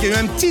Morgan, hein, qui a eu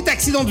un petit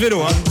accident de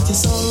vélo, hein.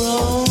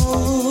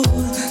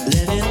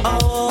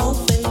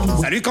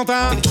 Salut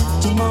Quentin.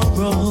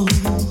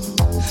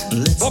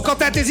 Bon,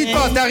 Quentin, t'hésites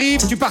pas,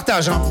 t'arrives, tu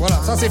partages, hein. Voilà,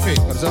 ça c'est fait.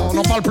 Comme ça, on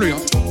n'en parle plus, hein.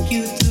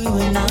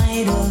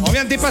 On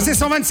vient de dépasser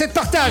 127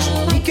 partages.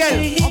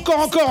 Nickel.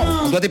 Encore.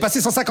 On doit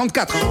dépasser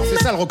 154, hein.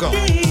 C'est ça le record.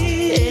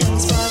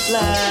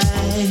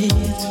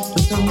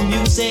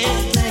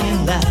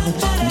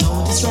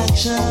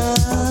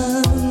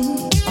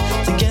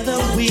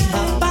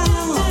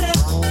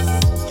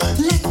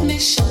 Let me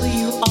show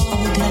you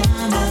all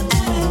glamour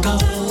and gold.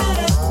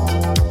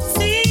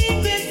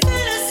 Secret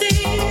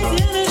fantasies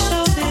in a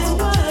showbiz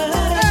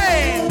world.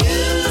 Hey!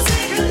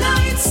 Music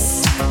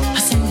lights, I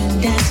sing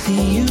and dance for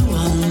you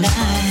all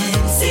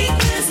night.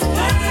 Secrets of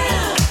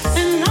pearls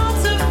and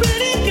lots of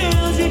pretty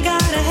girls you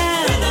gotta have.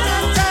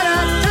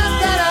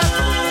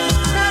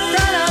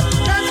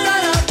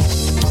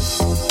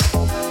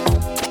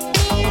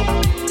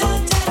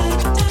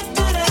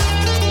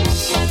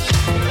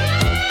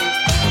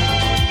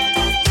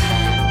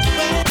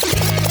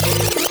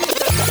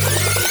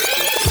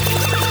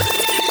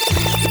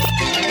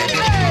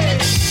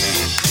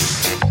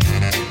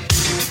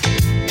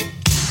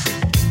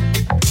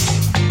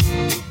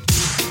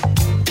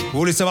 Vous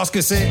voulez savoir ce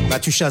que c'est? Bah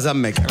tu Shazam,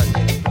 mec. Hello,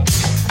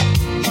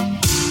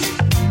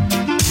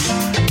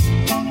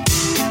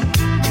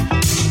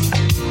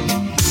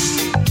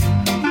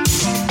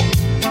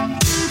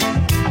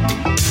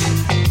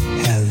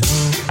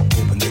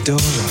 open the door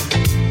up.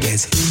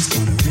 Guess who's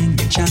gonna ring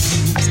the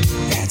chimes?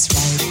 That's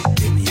right,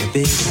 give me a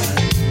big hug.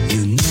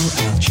 You know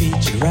I'll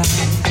treat you right.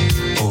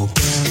 Oh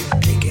girl,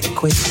 make it a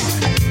quick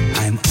one.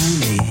 I'm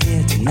only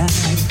here tonight.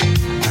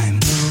 I'm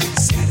no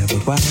sadder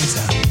but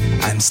wiser.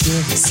 I'm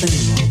still the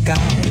same old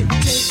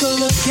guy.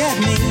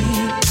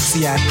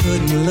 See, I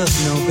couldn't look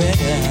no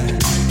better.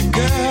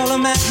 Girl,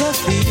 I'm at her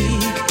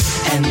feet,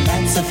 and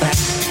that's a fact.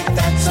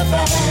 That's a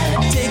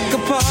fact. Take a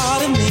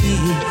part of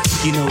me.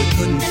 You know it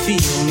couldn't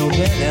feel no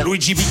better.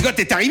 Luigi Bigot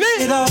est arrivé?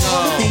 Non.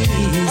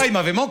 Ah, il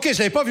m'avait manqué, je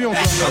l'avais pas vu encore.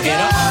 Forget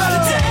a heart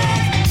attack.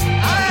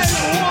 I'm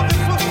a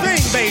wonderful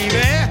thing,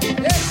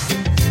 baby. Yes.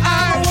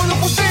 I'm a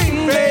wonderful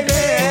thing, baby.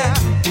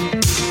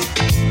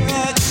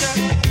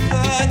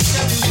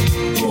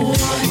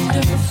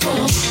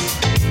 Wonderful.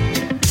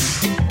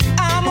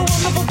 I'm a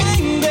wonderful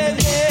thing,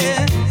 baby.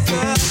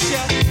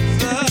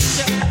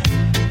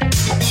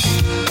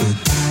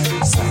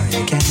 Goodbye, sorry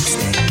I can't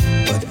stay,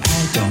 but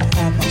I don't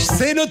have much time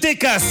C'est noté,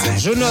 casse.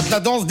 Je note la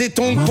danse des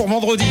tongs pour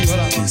vendredi.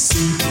 Voilà. to see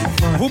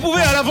before Vous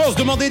pouvez à l'avance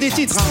demander des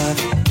titres. Hein.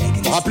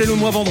 Rappelez-le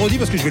moi vendredi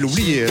parce que je vais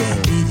l'oublier.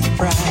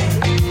 Come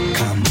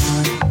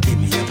on, give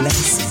me a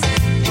blessing.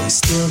 You're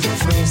still the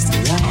first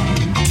in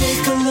line.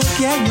 Take a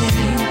look at me.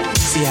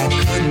 See, I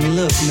couldn't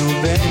look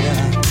no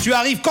better. Tu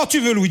arrives quand tu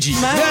veux, Luigi.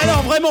 Mais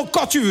alors, vraiment,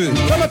 quand tu veux.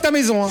 Comme à ta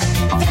maison. Hein.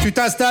 Tu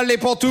t'installes, les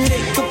pantoufles,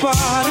 Take a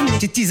part of me.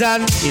 petite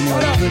tisane, You know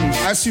I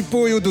couldn't un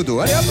suppo et au dodo.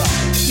 Allez hop.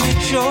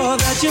 make sure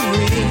that you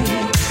breathe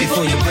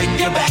before you break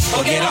your back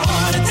or get a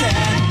heart attack.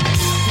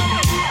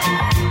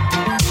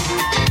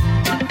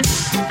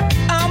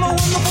 I'm a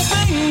wonderful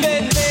thing,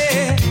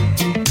 baby.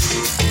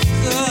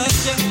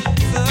 Such a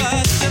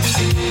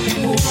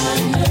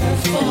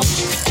Wonderful.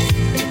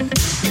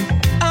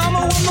 I'm a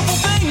wonderful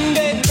thing,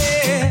 baby.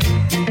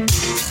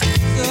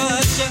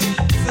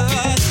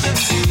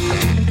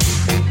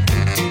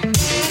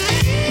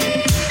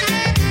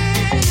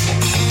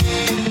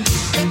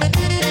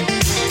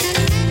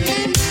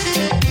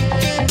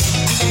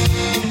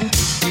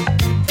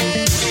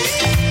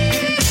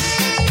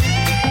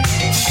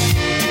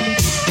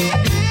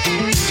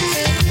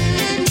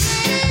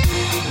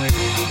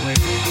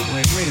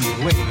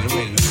 Wait a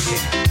minute. Okay.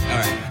 All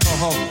right.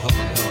 Hold on.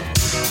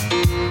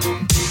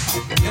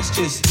 Let's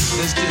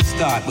just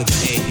start with the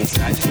A's.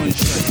 I just want to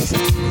show you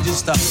something. We'll just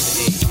start with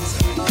the A's.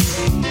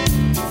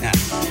 Now,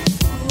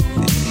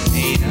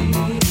 Ada,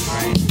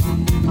 right?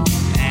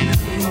 Anna,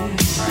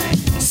 right?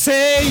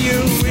 Say you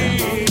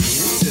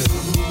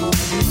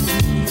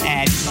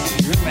Addie,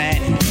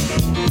 remember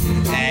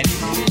Addie?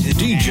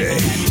 DJ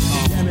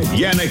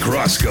Yannick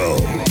Roscoe.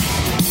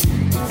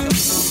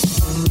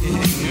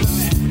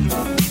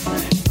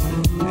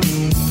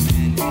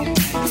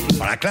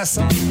 Dans la classe.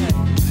 Hein.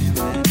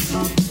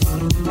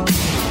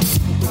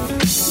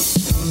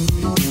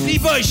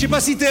 Lee-Boy, je sais pas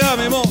si t'es là,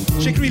 mais bon,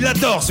 je sais que lui il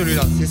adore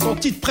celui-là. C'est son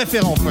titre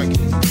préféré en funk.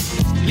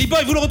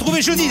 Lee-Boy, vous le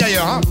retrouvez jeudi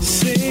d'ailleurs. Hein.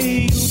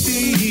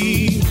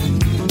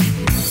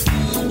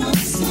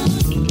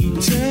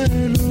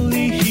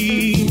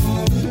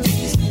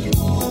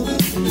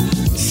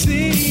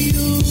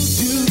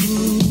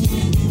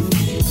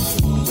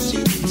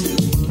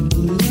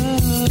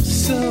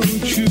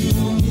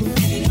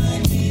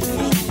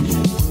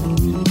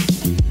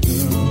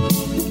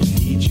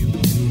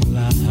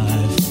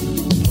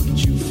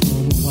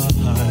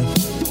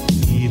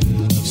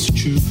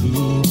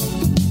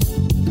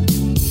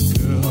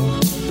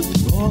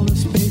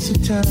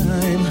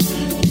 Time,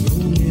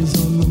 you is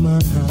on my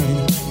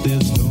mind.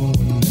 There's no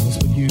one else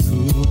but you.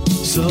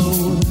 So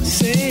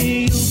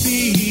say you'll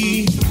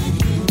be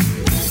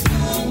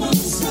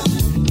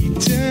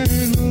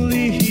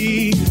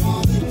eternally.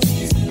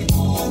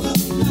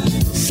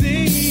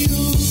 Say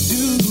you'll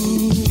do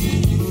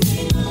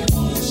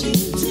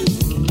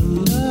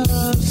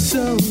love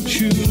so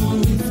true.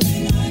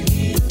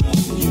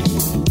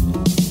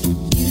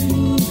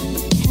 You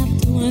have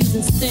to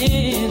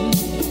understand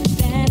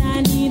that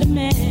I need a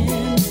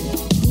man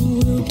who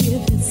will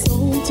give his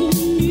soul to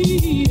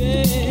me.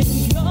 Yeah.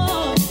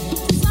 Your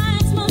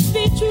desires must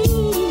be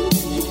true.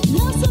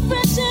 Love so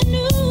fresh and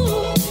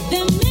new,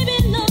 then maybe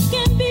love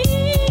can be.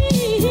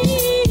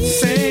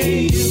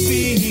 Say you'll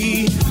be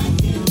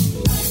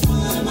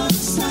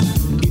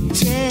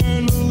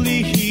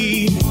eternally.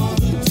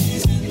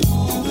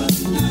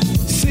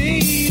 Say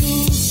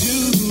you'll do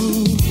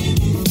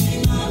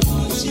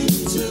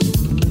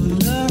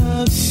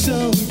love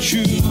so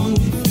true.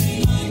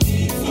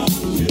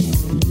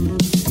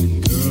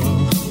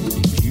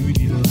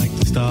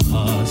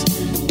 Stars,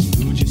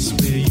 you just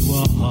where you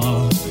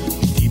are,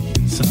 deep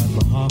inside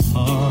my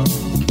heart.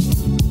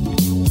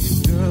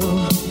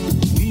 Girl,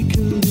 we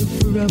could live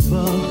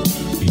forever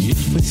if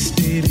we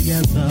stay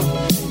together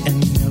and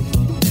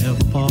never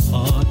ever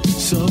part.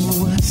 So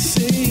I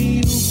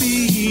say you'll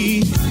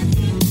be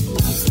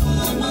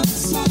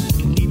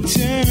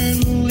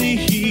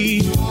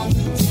eternally.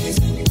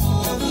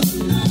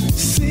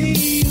 Say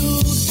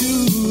you'll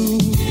do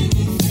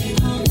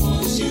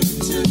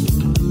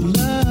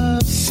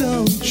love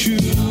so true.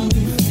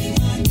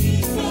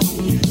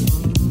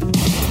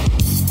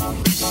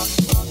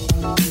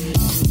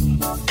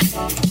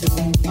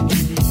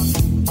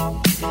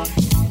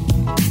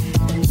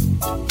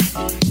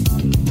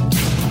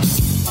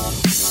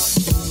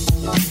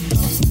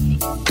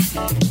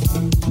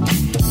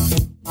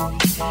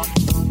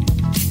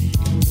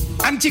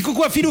 Un petit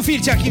coucou à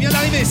Philophile, tiens, qui vient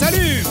d'arriver.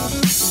 Salut!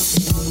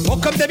 Bon,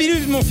 comme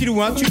d'habitude, mon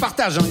filou, hein, tu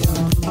partages. Hein.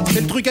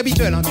 C'est le truc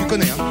habituel, hein, tu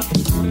connais. Hein.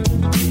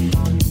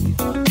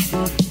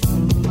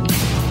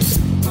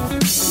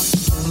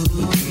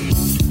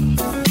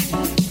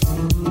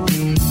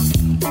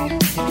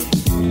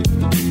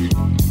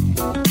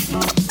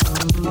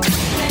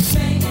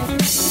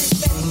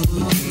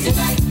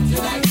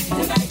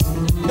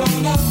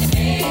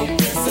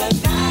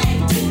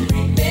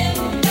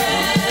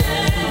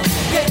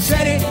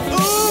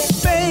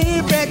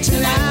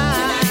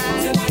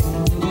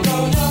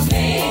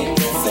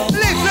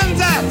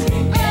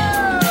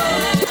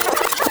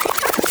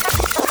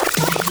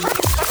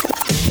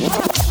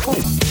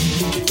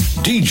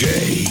 DJ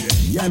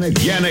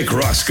Yannick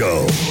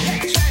Roscoe.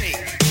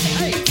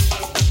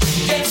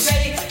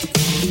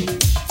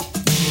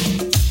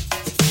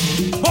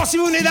 Bon, si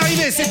vous venez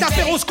d'arriver, c'est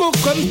Ape'Rosco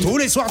comme tous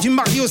les soirs du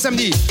mardi au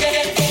samedi.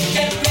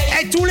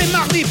 Et tous les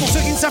mardis, pour ceux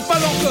qui ne savent pas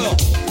encore,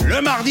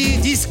 le mardi,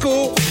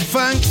 disco,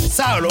 funk,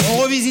 soul. On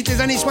revisite les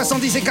années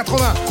 70 et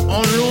 80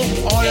 en long,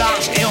 en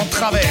large et en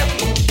travers.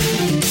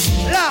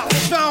 Là, on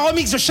se fait un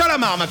remix de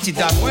Chalamar, ma petite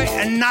dame. Ouais,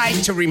 A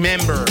Night to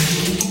Remember.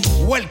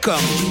 Welcome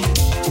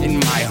in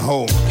my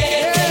home.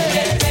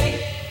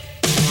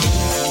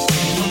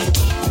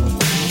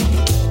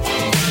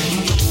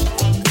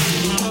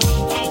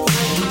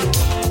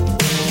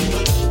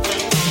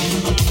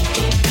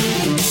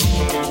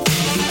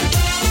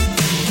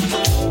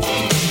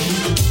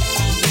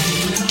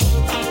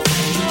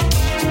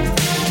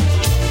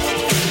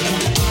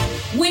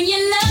 When you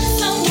love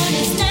someone,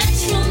 it's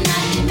natural,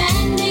 not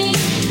demanding.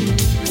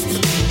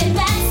 And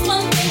that's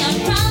one thing I'm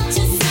proud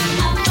to say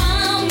I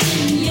found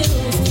in you.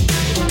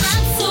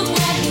 I'm so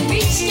glad we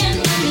reached an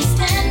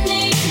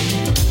understanding.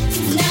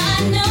 Now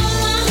I know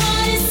my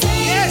heart is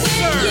safe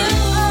with you.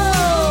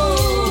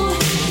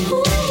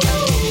 Ooh.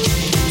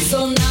 So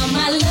now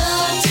my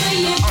love to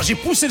you. Alors, j'ai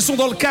poussé le son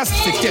dans le casque,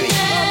 c'est terrible.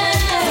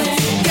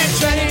 Get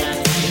ready.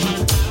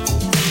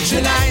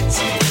 Tonight,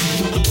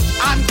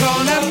 I'm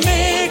gonna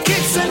make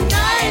it a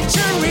night to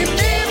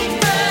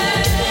remember.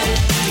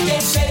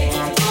 Get ready.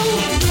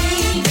 Ooh,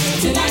 baby,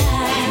 tonight.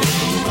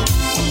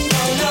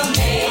 Gonna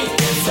make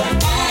this a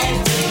night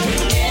to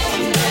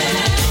remember.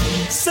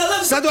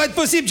 Ça doit être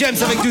possible, James,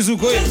 avec du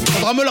zouk. Oui.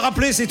 Faudra me le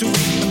rappeler, c'est tout.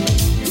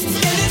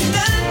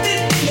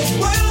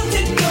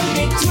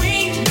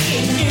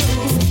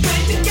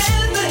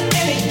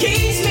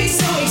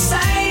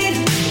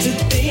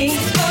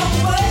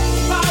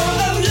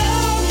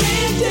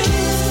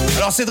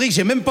 Alors Cédric,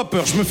 j'ai même pas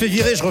peur, je me fais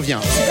virer, je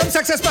reviens. C'est comme ça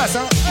que ça se passe,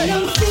 hein.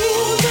 Alors,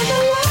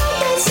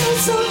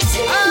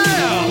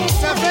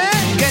 ça fait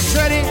Get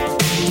ready.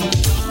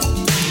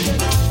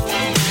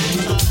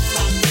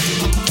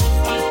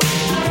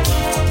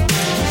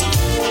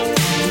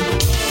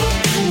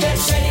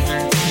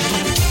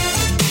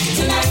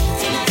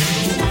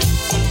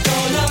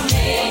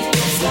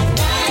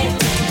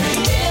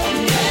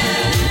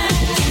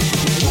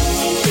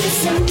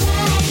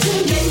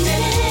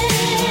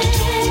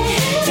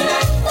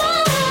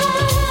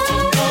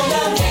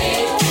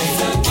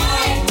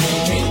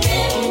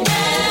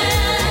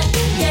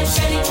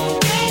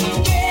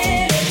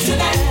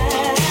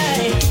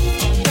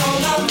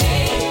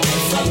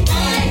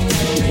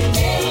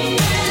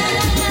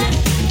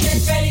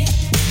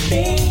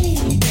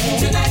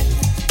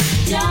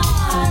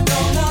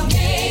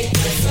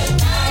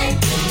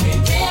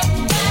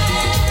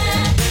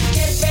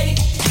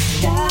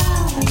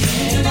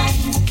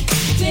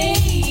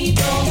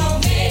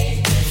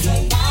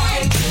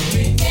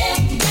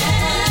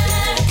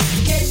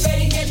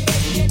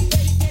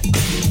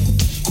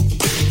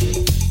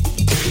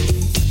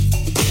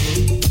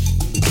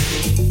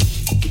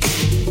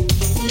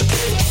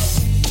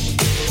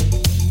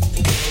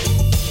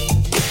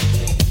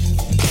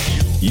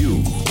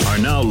 You are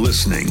now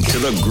listening to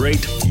the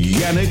great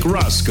Yannick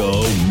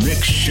Roscoe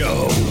Mix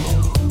Show.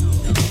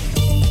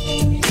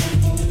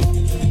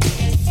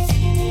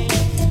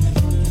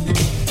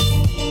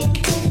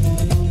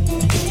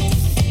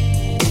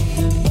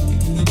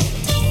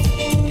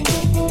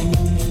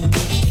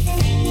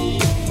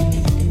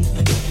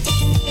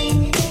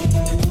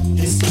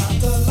 It's not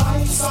the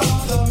lights or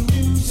the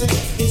music,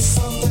 it's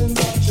something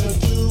that you're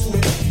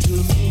doing to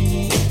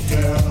me,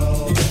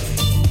 girl.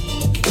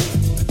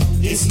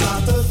 It's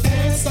not the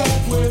dance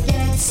that we're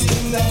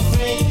dancing that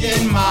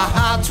making In my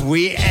heart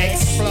we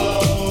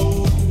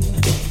explode.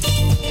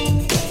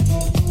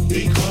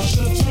 because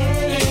you're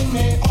turning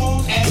me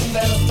on and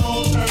there's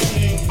no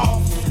turning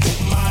off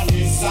my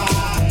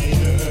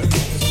desires.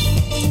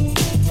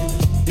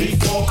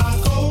 Before I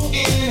go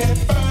any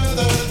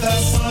further,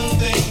 there's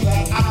something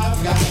that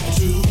I've got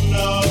to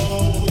know.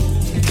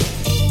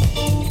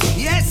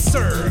 Yes,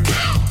 sir.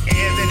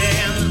 Is it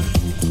in?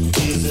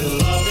 Is it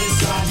love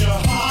inside your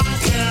heart,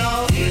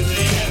 girl? Is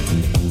it?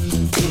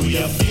 Do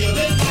you feel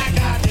it like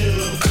I do?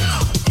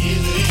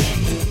 Is it?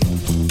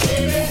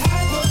 Baby,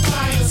 have a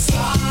fire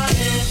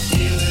started.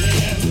 Is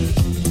it?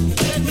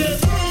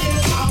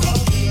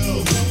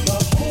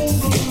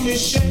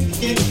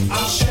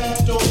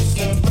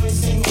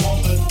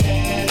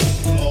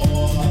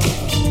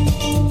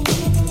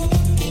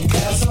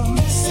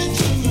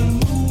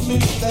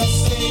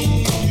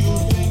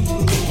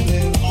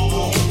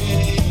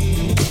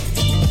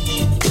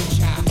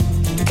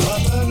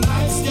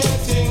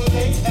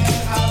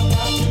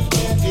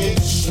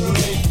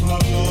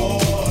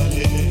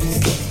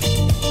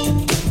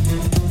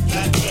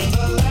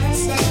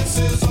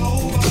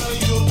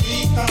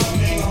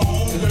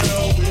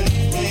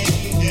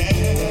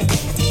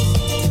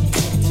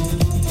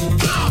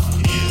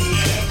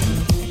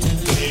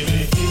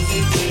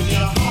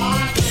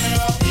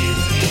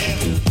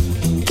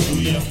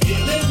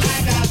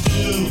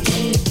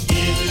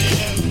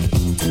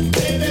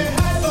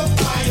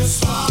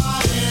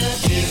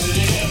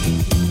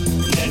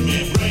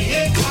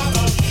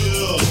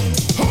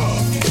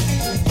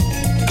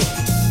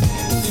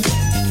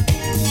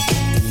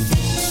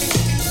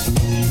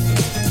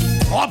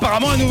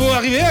 apparemment un nouveau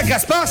arrivé,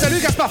 Gaspard. Salut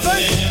Gaspard Funk.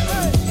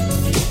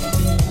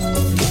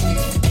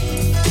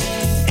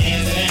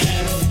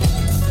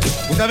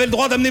 Vous avez le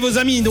droit d'amener vos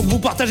amis, donc vous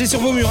partagez sur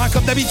vos murs, hein,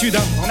 comme d'habitude.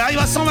 Hein. On arrive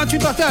à 128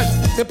 partages.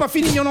 C'est pas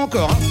fini, il y en a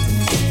encore. Hein.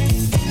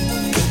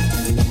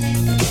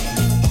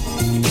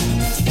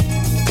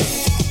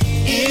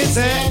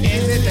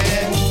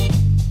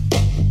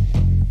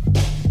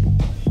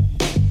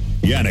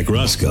 Yannick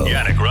Roscoe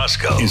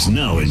is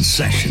now in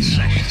session.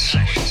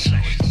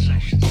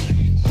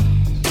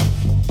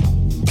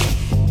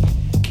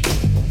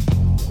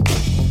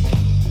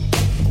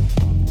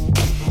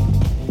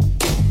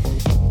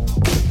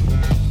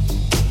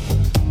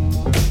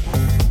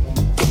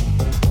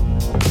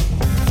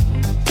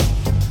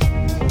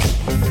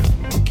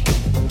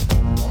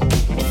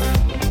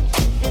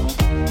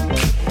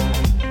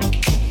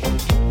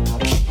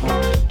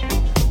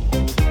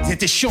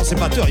 C'était chiant ces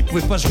batteurs, ils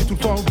pouvaient pas jouer tout le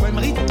temps au même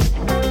rythme.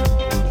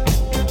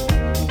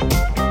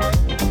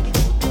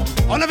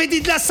 On avait dit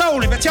de la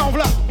soul, et ben tiens, en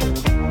voilà.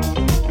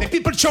 Mais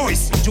people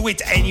choice, do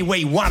it any way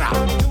you wanna.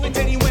 Do it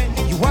any way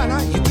you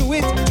wanna, you do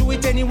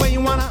it any way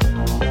you wanna.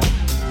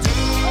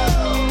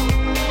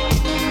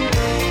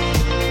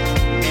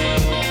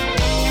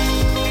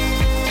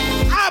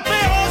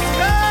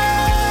 Ape'Rosco!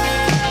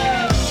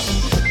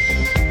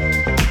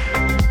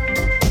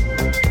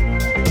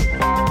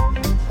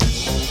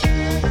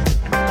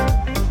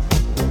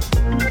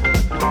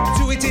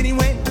 Do it any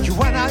way you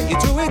wanna, you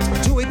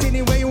do it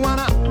any way you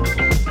wanna. Do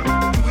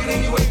it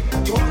any way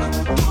you wanna,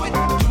 do it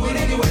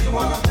any way you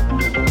wanna.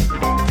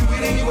 Do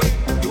it any way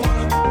you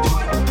wanna,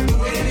 do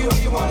it any way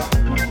you wanna.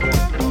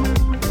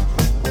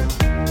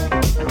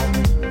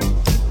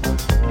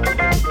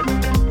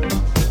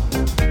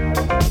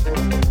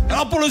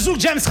 Alors pour le Zouk,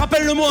 James,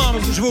 rappelle-le-moi, hein,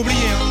 parce que je vais oublier.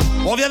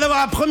 Hein. On vient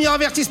d'avoir un premier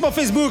avertissement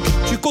Facebook.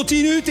 Tu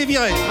continues, t'es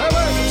viré. Ah ouais,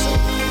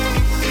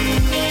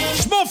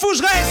 je m'en fous,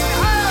 je reste.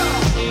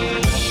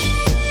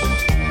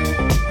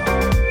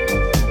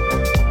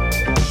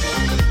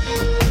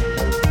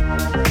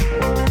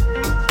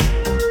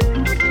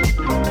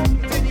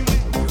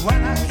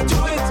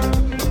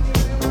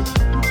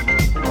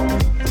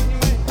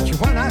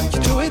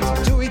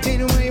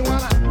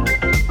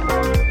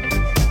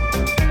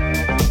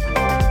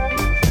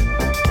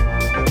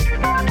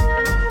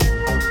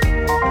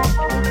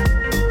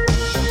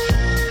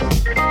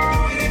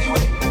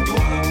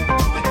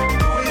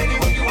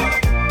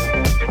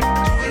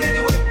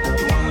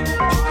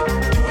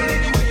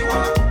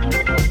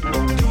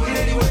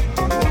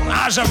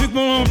 Ah j'ai vu que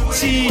mon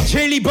petit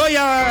Jelly Boy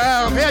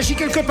a réagi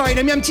quelque part, il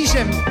a mis un petit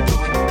j'aime.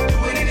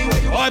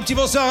 Oh, un petit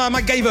bonsoir à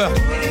MacGyver.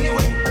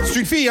 C'est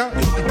une fille, hein?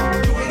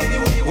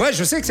 Ouais,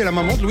 je sais que c'est la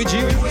maman de Luigi.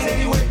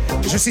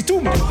 Je sais tout,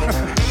 moi.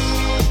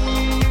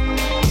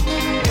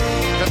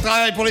 Je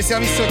travaille pour les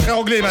services secrets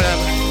anglais, madame.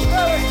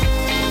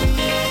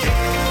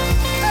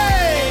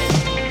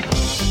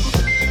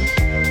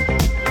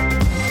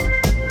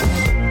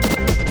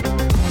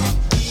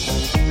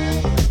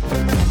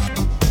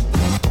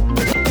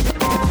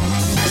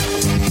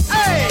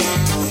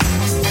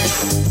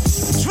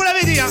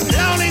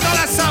 Là on est dans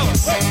la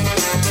South.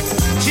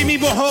 Jimmy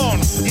Bohorn,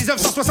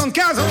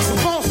 1975, hein, je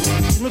pense,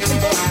 je me trompe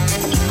pas.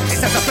 Et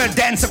ça s'appelle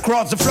Dance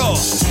Across the Floor.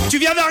 Tu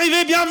viens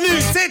d'arriver, bienvenue,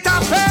 c'est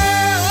Ape'Rosco.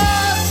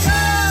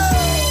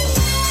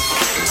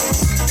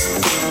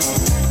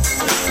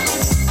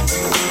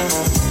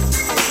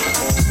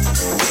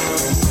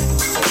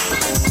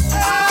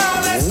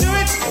 Oh, let's do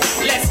it,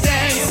 let's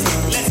dance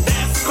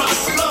across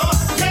the floor.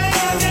 Yeah,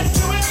 let's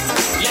do it,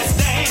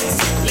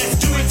 let's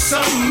do it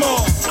some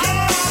more.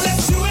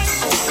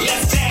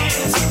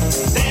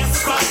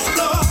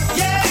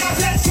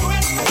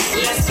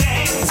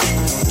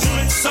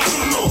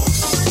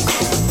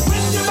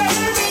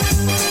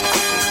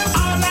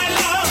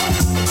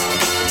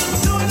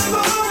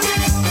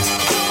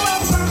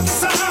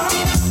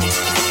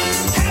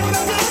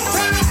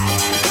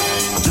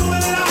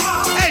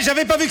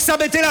 J'avais pas vu que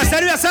Sab était là.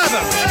 Salut à Sab.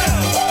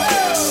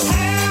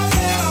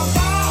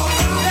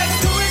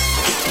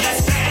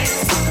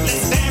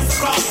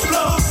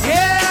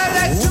 Yeah,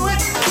 let's do it.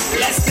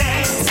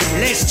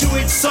 Let's do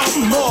it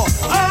some more.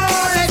 Oh,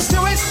 let's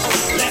do it.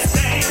 Let's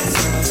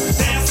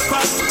dance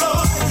across the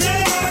floor.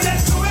 Yeah,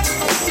 let's do it.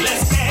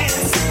 Let's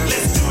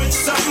do it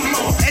some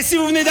more. Et si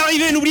vous venez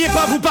d'arriver, n'oubliez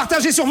pas, vous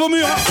partagez sur vos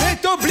murs.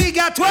 C'est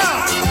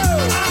obligatoire.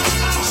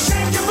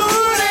 Shake your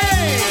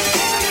booty.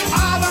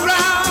 All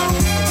around.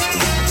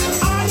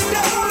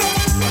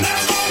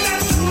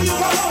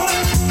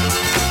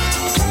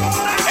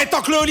 Et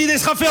tant que le holiday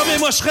sera fermé,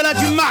 moi je serai là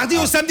du mardi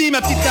au samedi,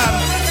 ma petite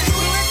dame.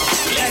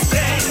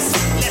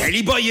 Et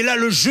Lee-Boy est là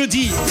le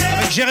jeudi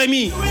avec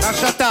Jérémy à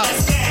Chata.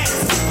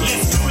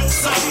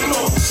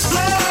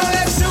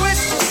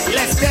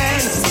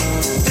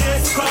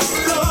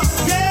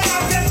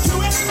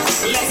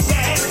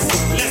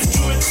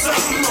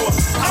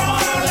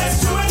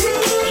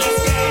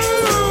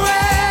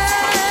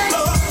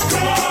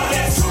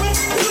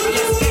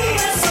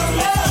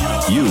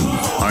 You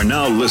are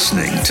now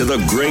listening to the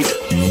great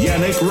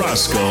Yannick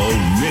Roscoe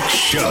Mix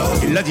Show.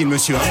 Il l'a dit le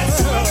monsieur.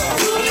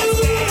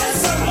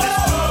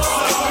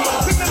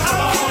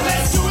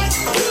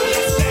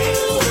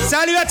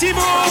 la team.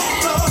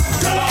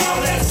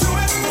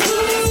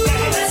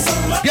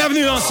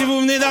 Bienvenue, hein, si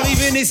vous venez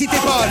d'arriver, n'hésitez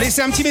pas,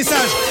 laissez un petit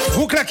message,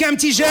 vous claquez un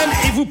petit j'aime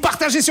et vous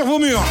partagez sur vos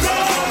murs.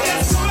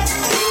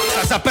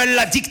 Ça s'appelle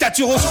la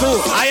dictature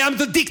Rosco. I am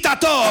the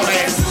dictator.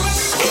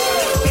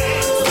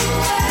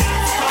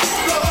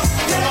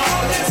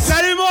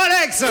 Salut mon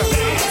Alex.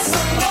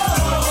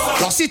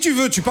 Alors si tu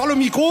veux, tu parles au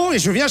micro et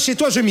je viens chez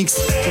toi, je mixe.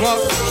 Tu vois,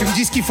 tu me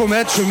dis ce qu'il faut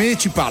mettre, je mets et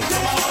tu parles.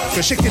 Parce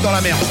que je sais que t'es dans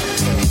la merde.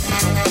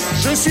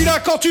 Je suis là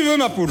quand tu veux,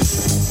 ma poule.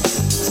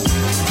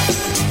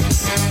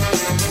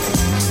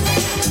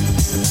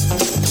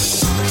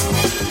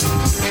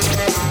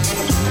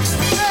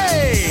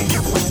 Hey!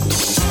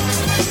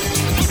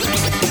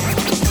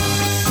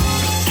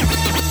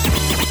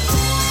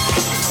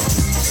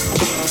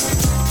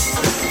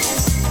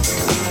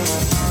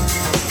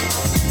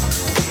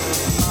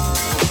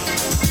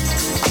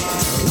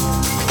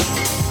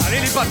 Allez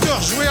les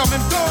batteurs, jouez en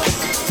même temps.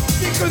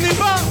 Déconnez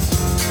pas.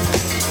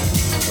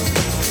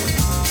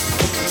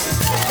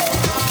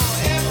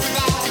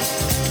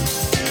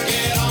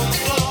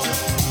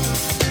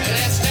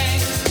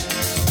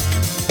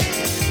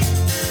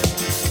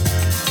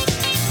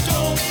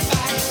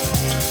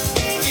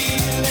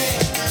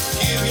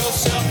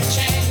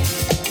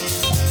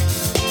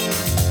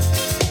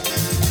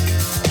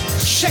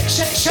 Shake,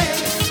 shake, shake.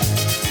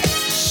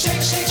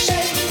 Shake, shake,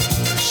 shake.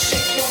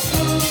 Shake your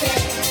booty.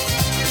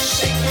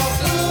 Shake your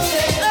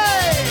booty.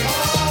 Hey!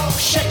 Oh,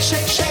 shake,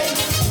 shake, shake.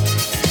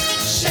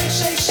 Shake,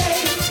 shake,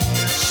 shake.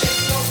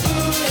 Shake your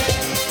booty.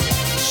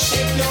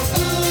 Shake your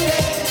booty.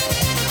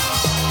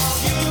 Oh,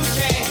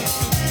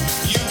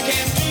 you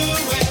can do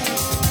it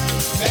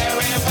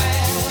very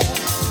well.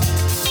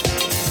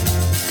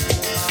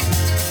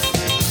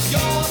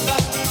 You're the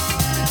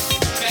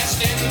best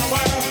in the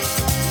world.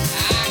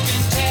 I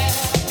can tell.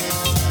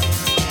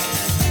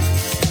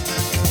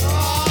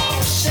 Oh,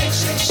 shake,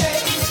 shake,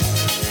 shake.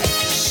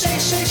 Shake,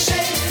 shake,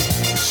 shake.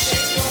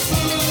 Shake your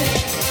booty.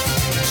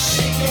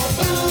 Shake your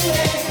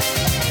booty.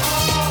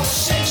 Oh,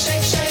 shake,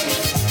 shake, shake.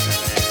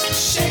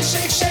 Shake,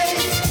 shake, shake.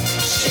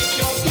 Shake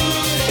your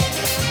booty.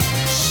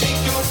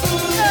 Shake your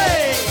booty.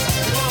 Hey!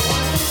 Oh,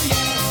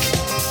 yeah.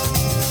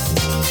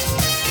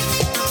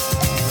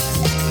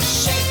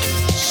 Shake,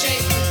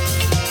 shake,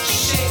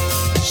 shake,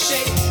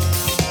 shake.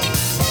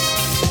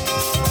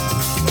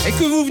 Et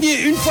que vous veniez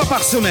une fois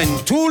par semaine,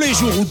 tous les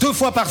jours ou 2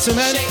 fois par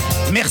semaine,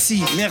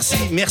 merci, merci,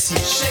 merci.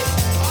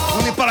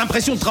 On n'a pas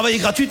l'impression de travailler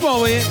gratuitement, vous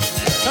voyez.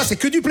 Ça, c'est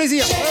que du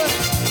plaisir.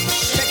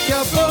 Shake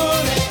your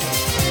booty.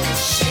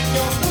 Shake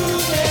your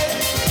booty.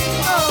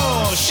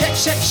 Oh, shake,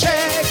 shake,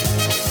 shake.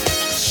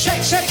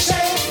 Shake, shake,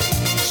 shake.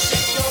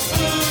 Shake your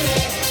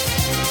booty.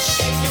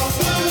 Shake your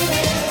booty.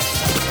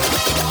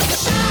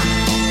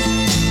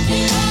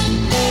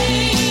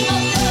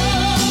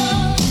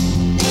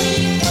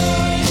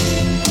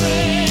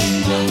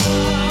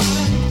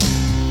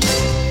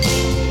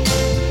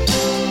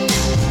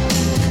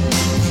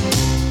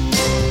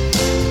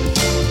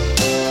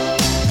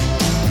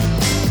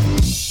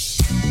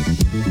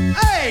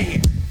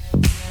 Hey!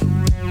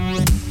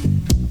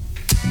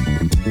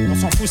 On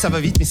s'en fout, ça va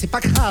vite, mais c'est pas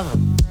grave.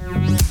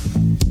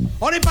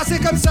 On est passé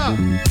comme ça.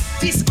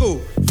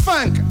 Disco,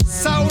 funk,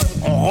 soul,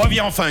 on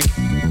revient en funk.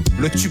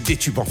 Le tube des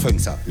tubes en funk,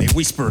 ça. Les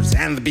whispers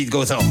and the beat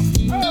goes on.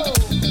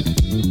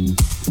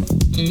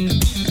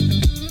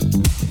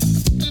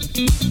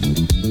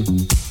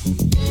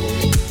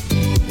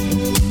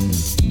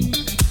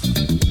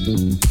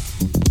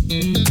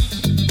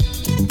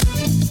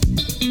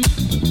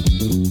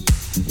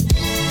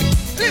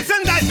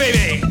 Listen that,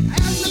 baby.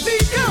 And the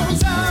beat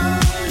goes on.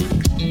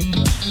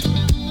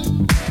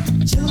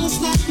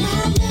 Just like my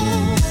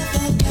love,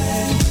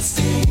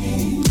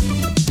 everlasting.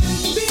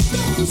 Beat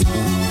goes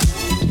on.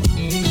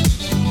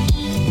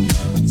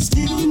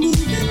 Still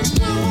moving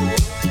strong.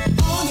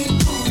 On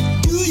and on.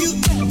 Do you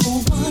ever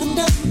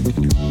wonder?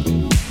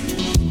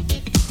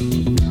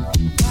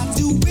 Got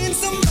to win,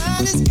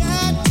 somebody's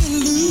got to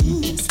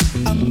lose.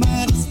 I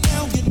might as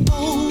well get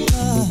over.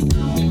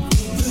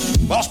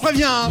 Bon, je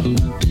préviens, hein.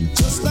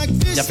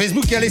 Il y a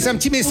Facebook qui a laissé un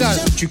petit message.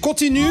 Tu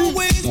continues,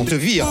 on te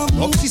vire.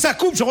 Donc si ça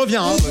coupe, je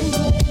reviens. Hein.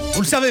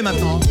 Vous le savez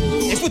maintenant.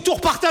 Il faut tout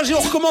repartager, on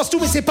recommence tout,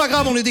 mais c'est pas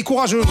grave, on est des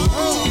courageux.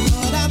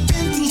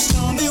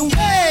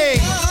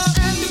 Hey!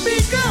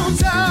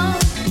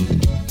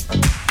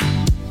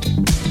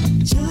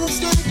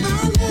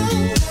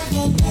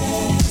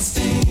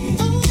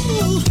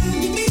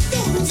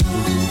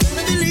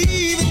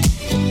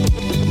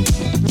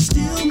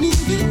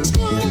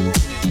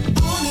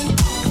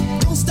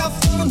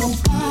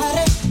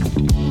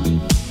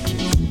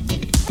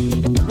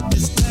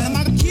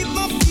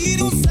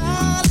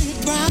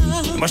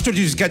 Moi je te le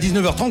dis jusqu'à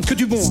 19h30, que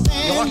du bon. Hein.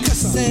 Il y aura que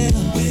ça.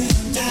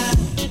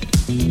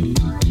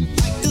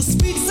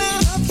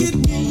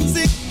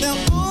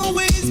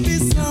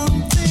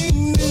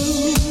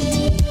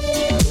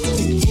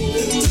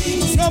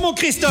 Non mon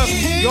Christophe,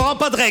 il n'y aura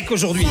pas de rec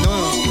aujourd'hui. Non.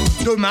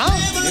 Demain,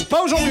 mais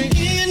pas aujourd'hui.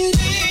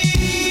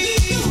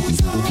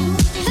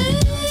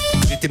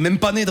 J'étais même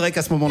pas né de rec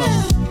à ce moment-là.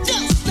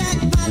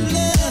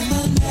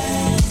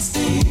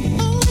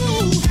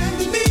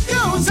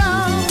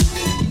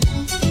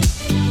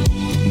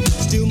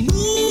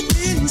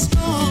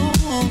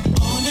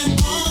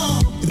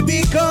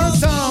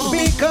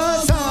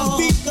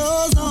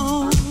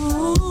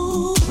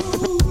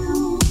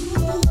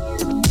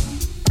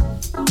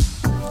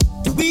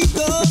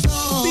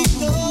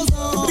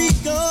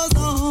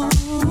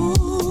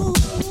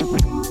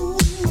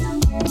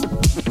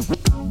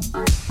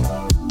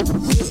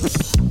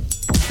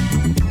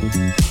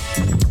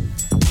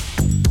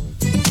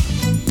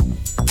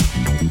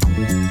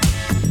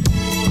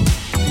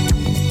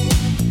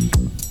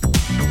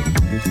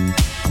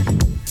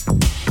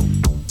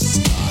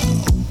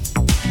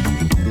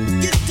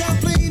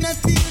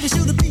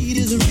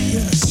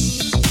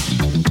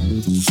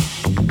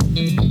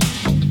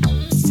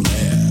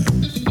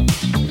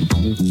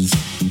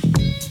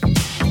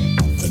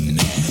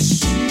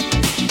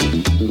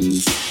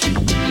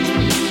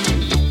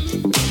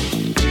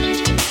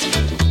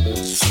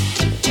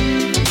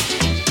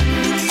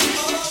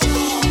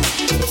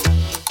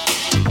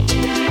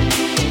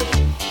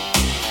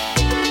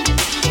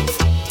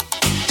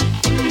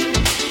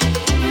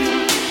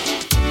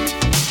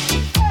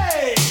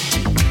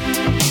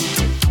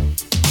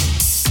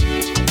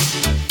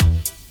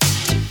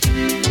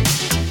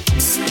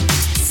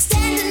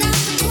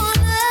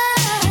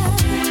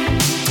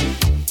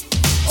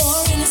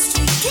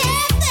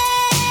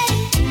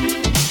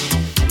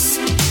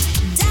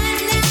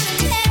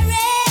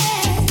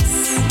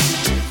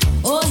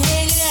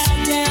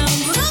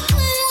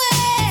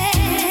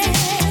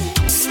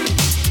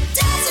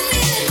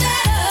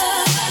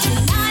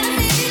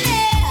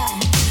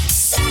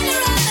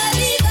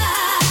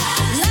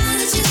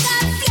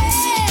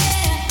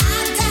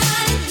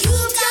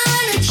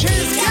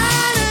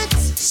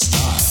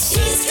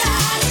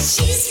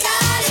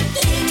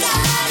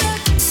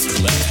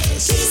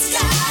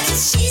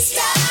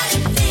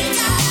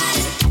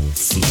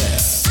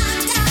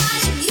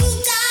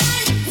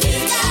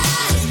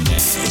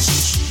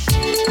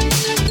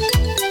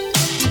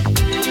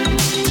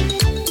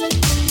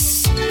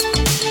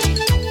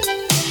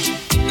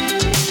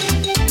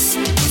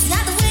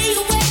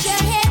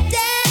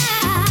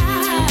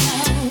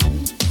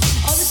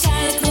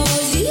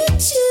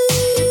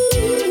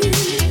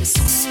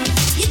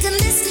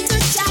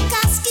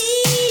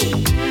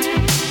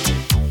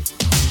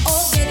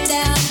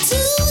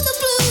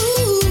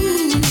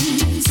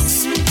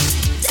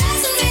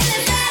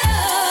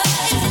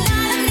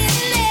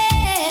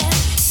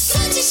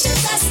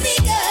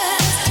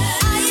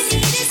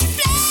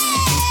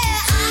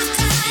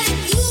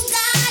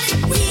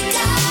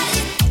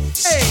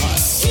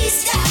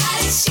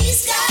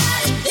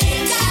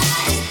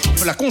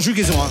 La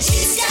conjugaison, hein.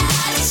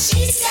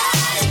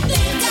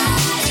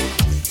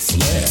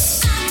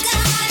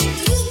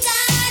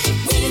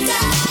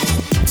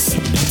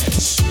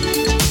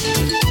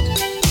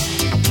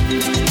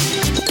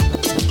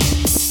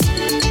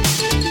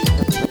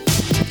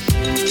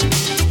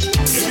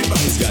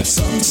 Everybody's got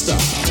some style.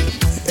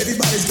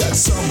 Everybody's got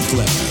some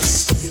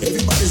class.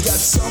 Everybody's got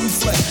some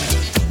flair.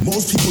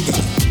 Most people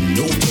got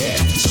no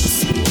cash.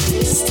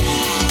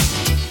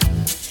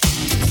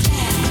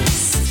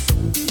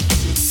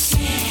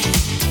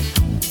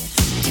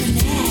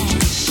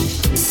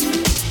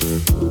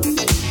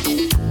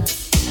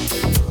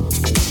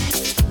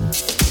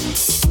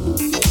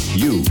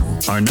 You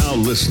are now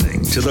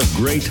listening to the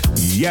great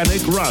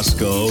Yannick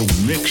Roscoe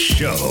Mix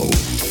Show.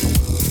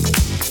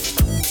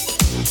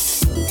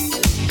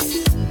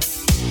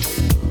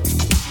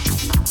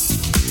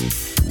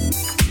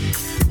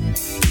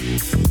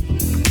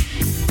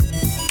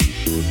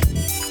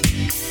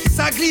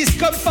 Ça glisse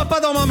comme papa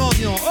dans maman,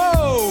 dis donc.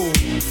 Oh!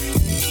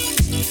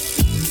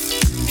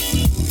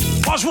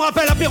 Oh, je vous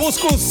rappelle,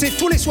 Ape'Rosco, c'est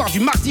tous les soirs du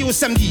mardi au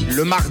samedi.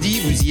 Le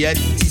mardi, vous y êtes,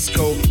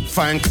 disco,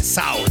 funk,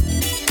 soul.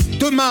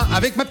 Demain,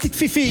 avec ma petite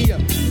fifille,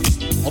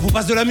 on vous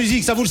passe de la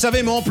musique, ça vous le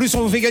savez, mais en plus,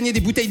 on vous fait gagner des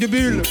bouteilles de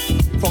bulles.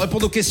 Faut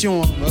répondre aux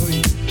questions. Hein. Bah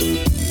oui.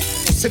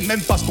 On sait même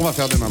pas ce qu'on va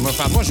faire demain.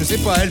 Enfin, moi, je sais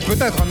pas, elle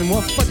peut-être, hein, mais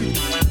moi, pas du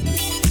tout.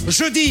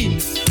 Jeudi,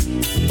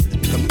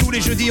 comme tous les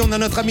jeudis, on a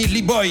notre ami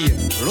Lee Boy,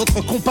 l'autre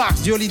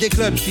comparse du Holiday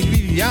Club, qui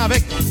lui vient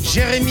avec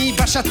Jérémy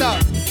Bachata,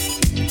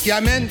 qui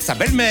amène sa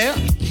belle-mère,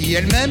 qui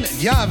elle-même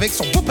vient avec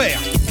son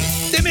beau-père.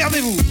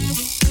 Démerdez-vous.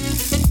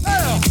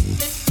 Alors,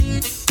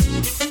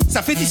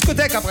 ça fait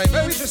discothèque après.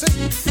 Ben oui, je sais.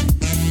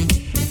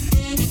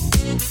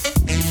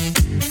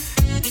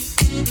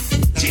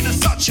 Gina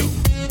Socho.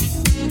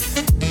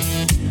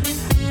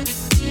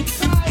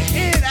 Try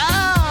it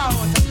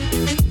out.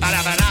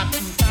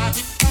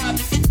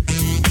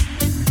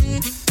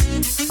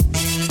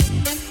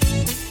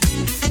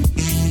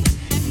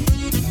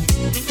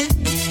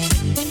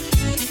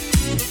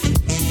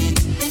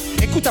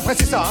 Écoute, après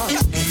c'est ça. Hein.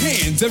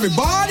 Hands,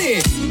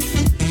 everybody.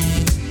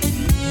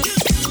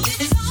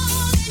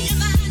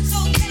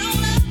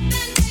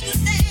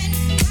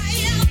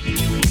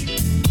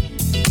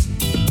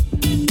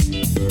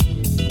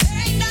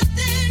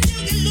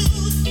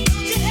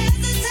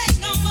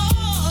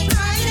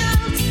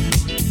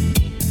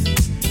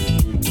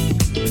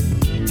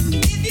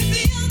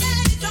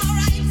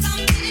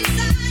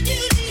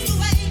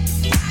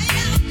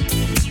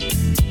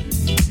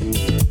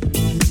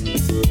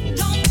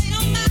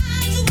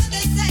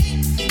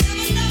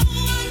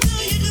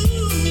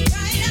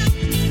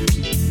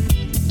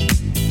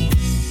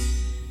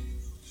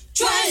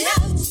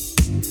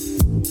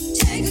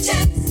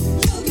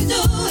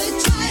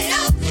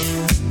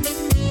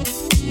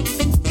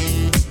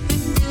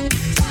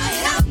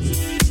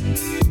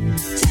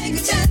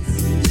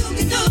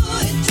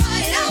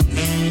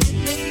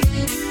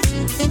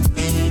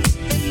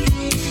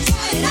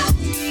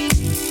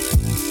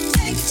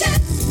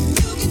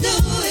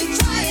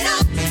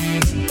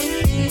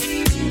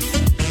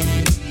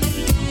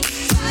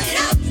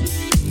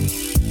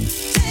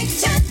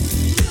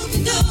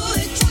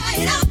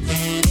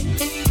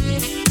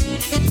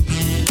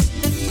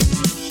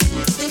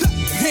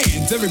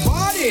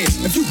 Everybody,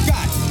 if you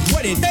got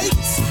what it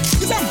takes,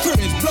 cause I'm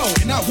Curtis Blow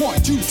and I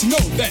want you to know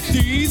that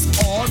these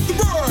are the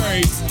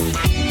breaks.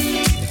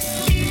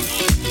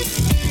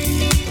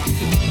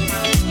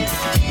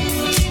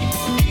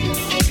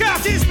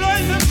 Curtis Blow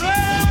in the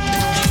place!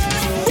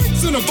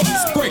 Brakes on a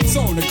bus, brakes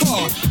on a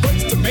car,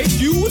 brakes to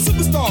make you a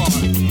superstar,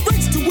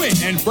 brakes to win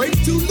and brakes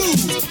to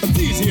lose. And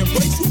these here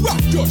brakes will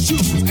rock your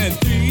shoes, and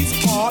these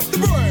are the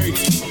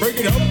breaks. Break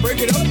it up, break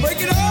it up, break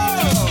it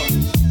up.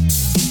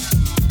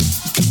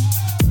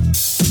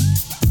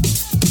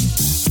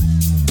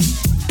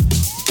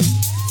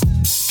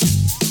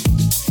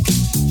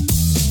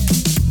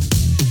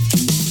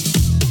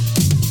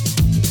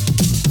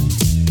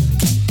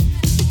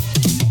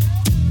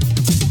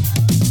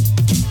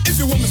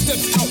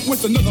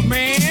 With another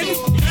man,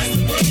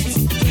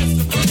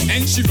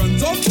 and she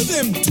runs off with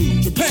him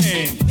to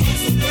Japan,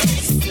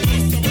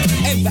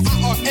 and the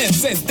IRS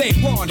says they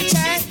want to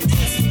chat,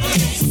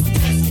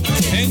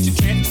 and you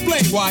can't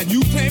explain why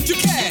you claimed your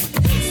cat,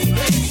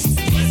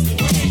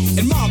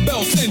 and Ma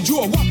Bell sends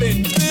you a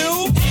whopping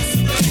bill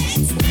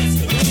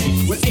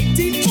with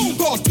 18 phone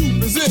calls to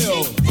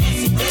Brazil.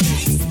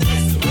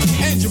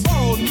 And you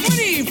borrowed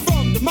money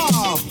from the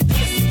mob.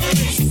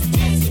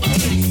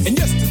 And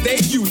yesterday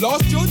you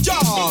lost your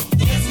job.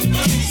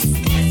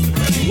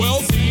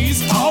 Well,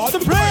 these are the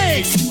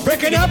breaks.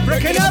 Break it up,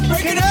 break it up,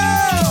 break it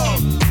up!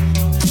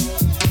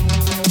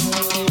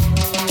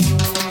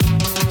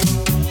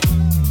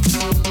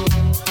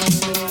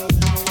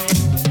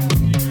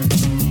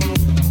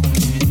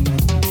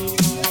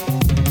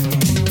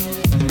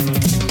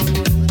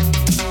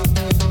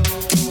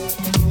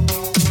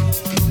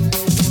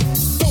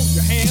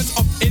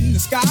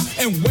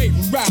 And wave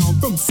around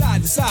from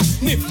side to side.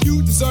 And if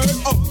you deserve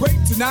a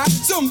break tonight,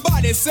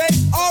 somebody say,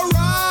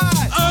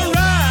 alright,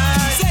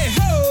 alright. Say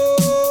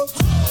ho.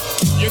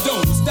 You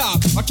don't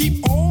stop, I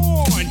keep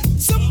on.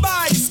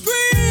 Somebody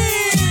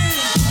scream.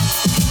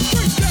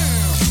 Break down.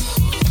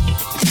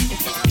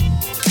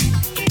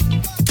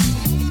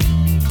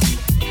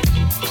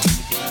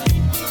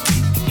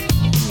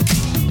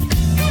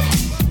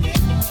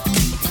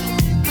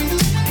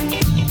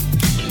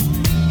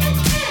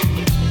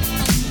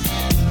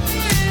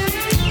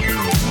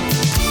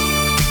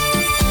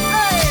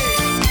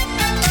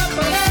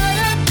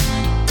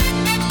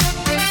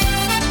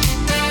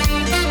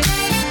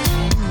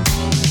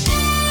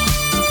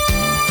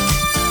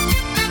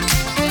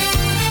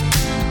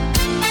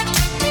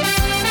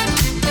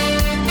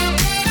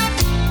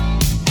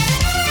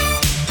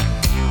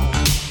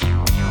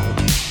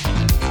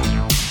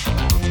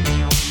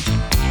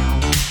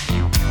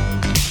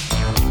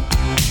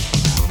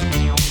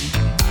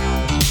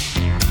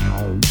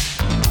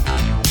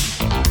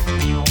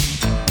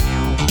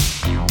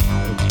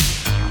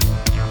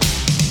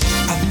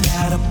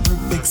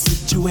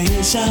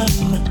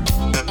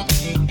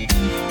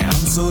 I'm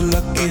so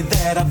lucky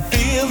that I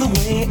feel the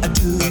way I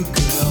do,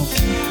 girl.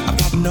 I've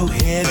got no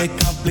headache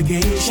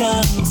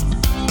complications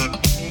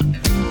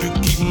to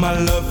keep my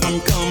love from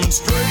coming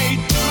straight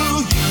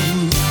to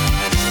you.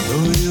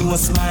 Though you are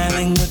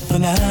smiling with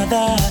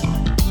another,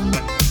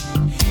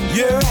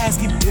 your eyes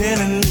keep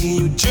telling me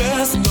you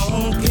just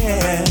don't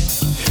care.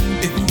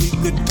 If we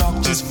could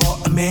talk just for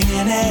a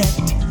minute.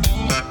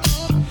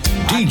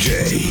 DJ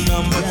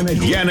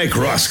Yannick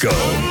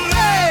Roscoe.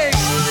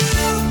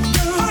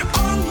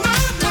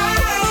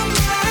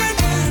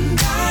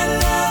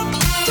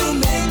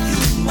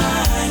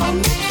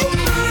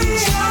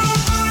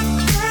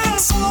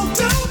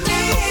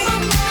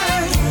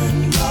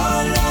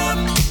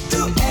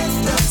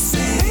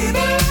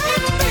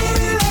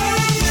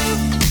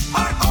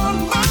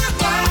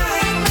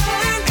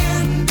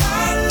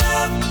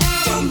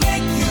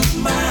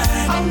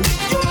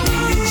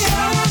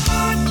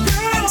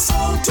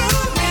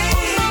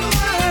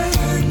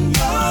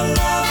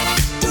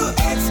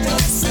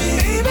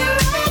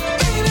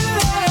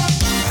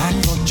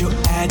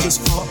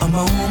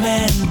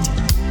 Moment,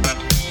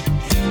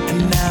 and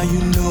now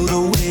you know the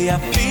way I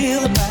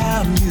feel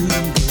about you,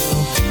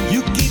 girl.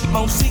 You keep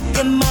on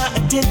seeking my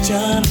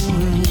attention.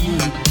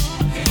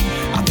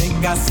 I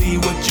think I see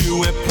what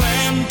you have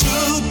planned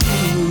to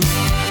do.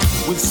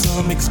 With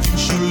some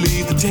excuse you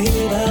leave the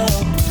table.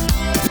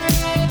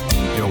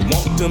 You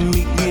want to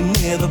meet me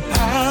near the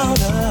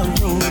powder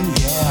room,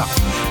 yeah.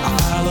 I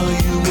follow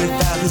you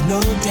without his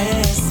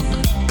notice.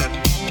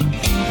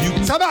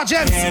 Ça va,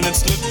 James! And it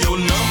slip your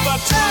number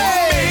to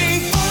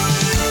me.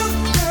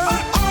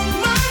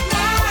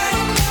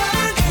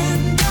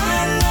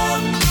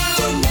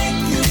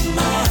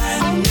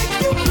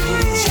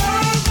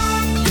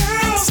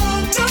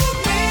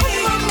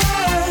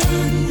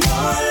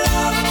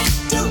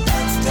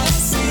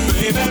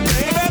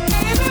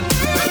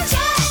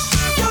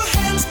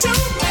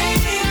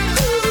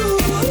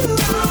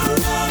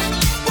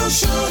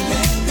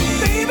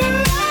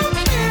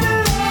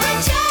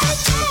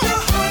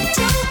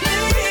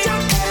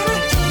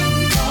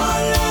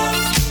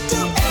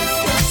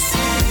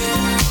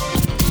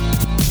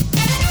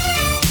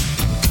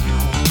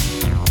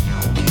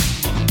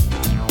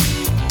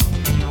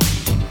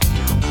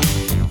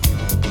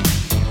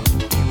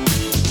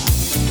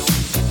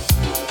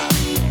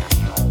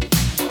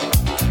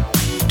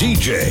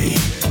 DJ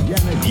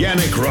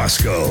Yannick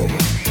Roscoe.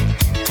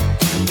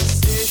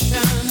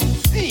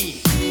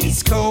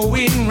 It's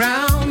going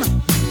round.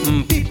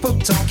 People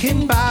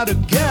talking about the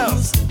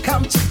girls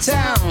come to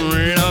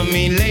town. Love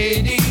me,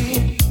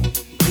 lady,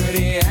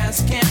 pretty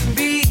as can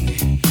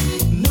be.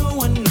 No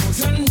one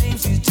knows her name,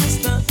 she's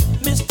just a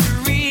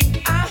mystery.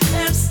 I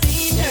have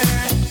seen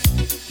her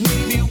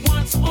maybe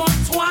once or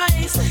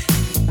twice.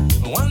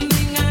 One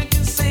thing I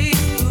can say,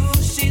 ooh,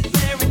 she's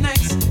very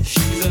nice.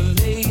 She's a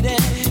lady.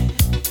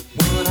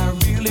 What I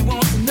really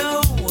want to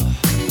know,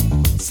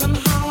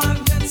 somehow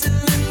I've got to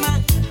let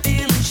my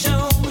feelings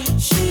show.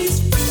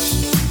 She's fresh,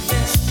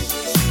 yes,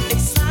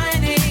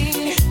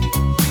 exciting.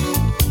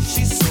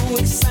 She's so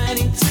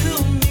exciting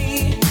to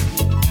me.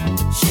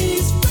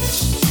 She's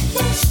fresh,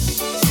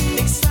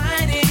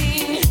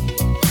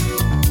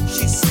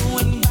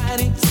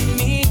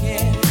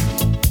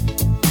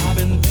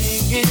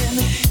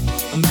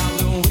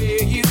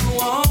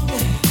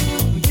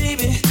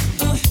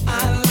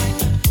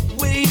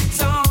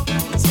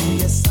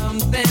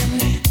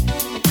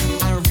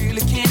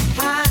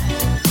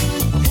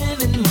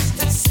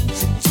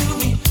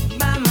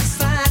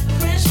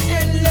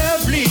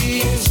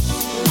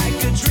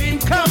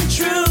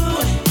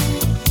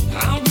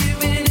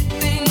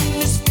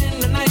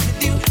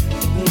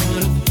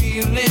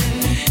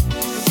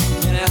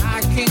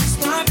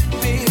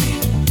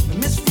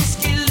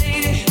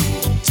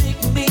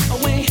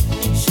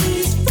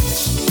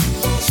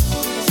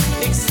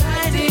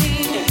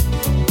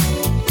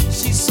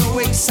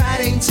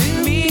 inviting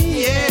to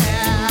me,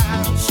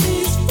 yeah.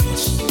 She's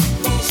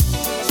fresh,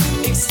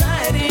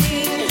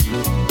 exciting,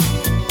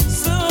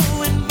 so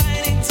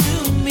inviting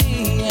to me.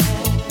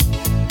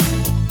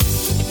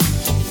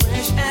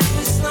 Fresh as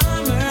the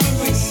summer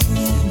breeze,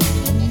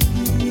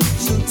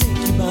 she'll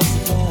take you by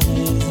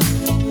surprise.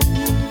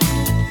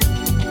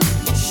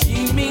 She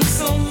means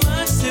so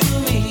much to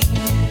me.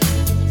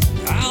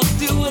 I'll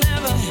do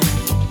whatever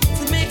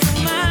to make her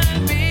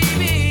mine,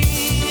 baby.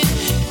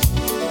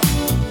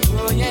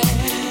 Oh yeah.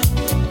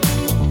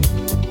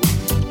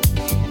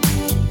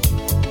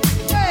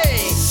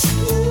 Hey!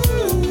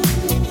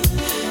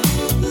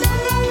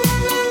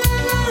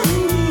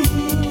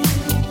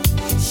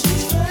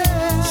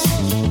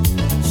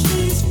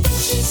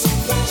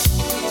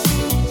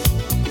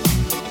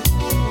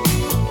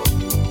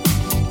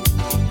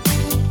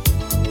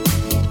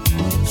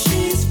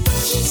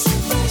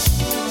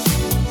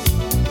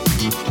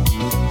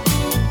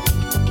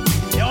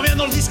 Et on revient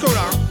dans le disco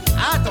là.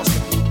 Hein.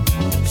 Attention.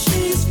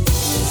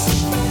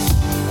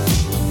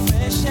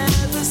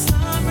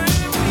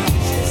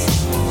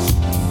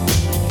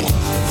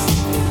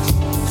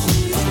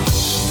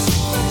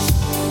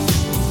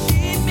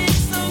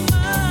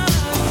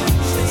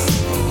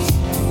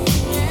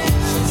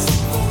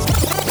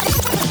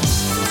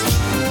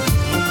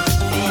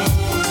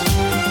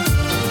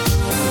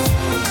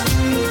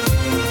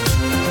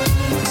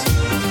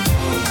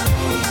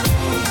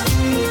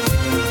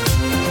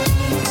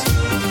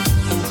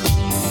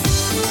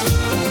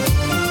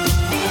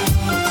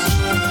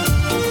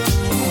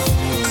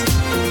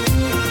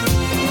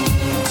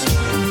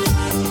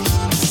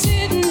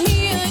 Sitting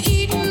here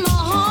eating my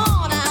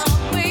heart out,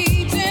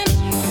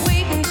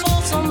 waiting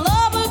for some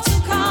lover to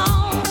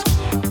call.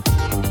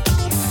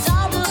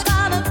 Dialed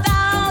about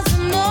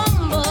 1,000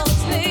 numbers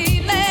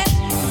lately,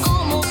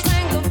 almost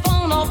hang the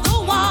phone off the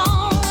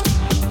wall.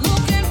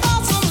 Looking for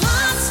some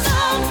hot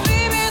stuff,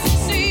 baby,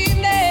 this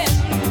evening.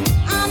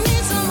 I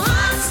need some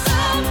hot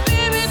stuff,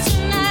 baby,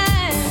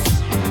 tonight.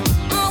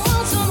 I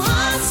want some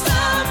hot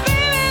stuff,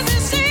 baby,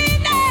 this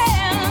evening.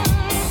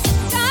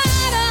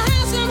 Gotta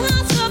have some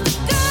hot stuff,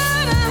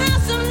 gotta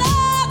have some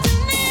love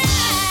tonight.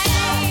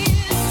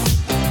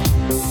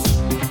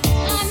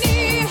 I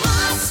need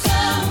hot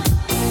stuff.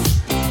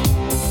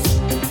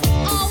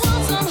 I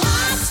want some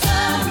hot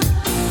stuff.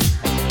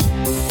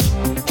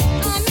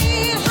 I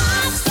need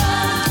hot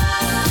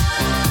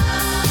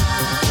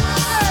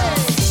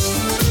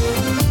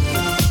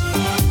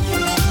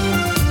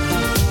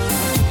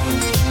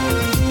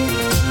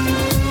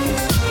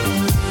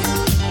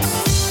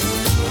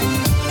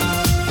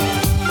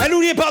Ah,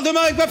 n'oubliez pas,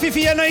 demain avec ma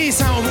fifi Anaïs,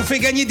 hein, on vous fait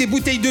gagner des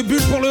bouteilles de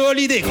bulles pour le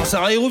holiday quand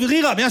ça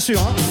réouvrira, bien sûr.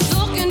 Hein.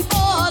 Looking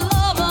for a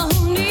lover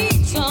who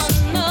needs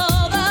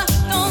another.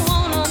 Don't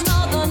want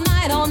another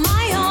night on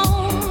my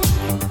own.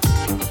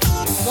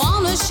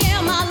 Wanna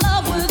share my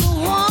love with a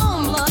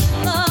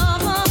warm-blooded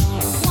lover.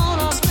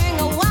 Wanna bring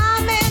a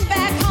wild man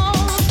back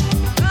home.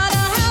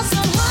 Gotta have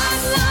some hot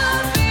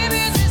love,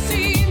 baby, this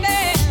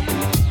evening.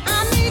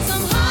 I need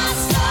some hot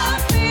stuff,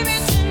 baby,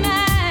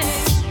 tonight.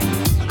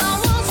 I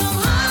want some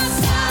hot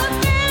stuff,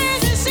 baby,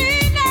 this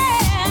evening.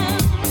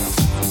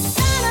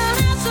 Gotta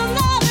have some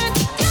loving,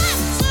 got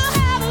to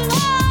have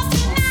love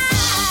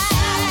tonight.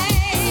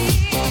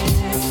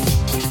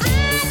 I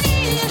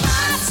need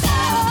hot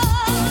stuff,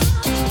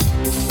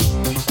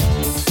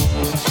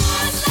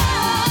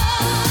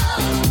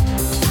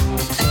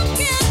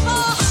 looking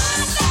for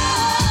hot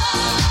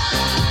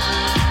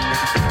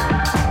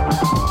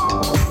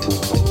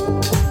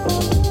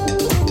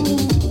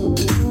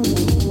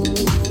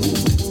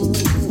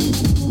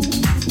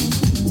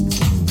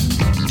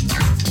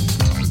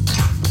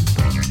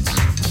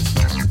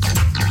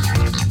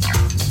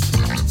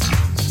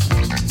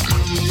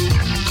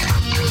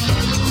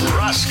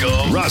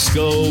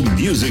Roscoe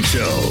Music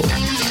Show.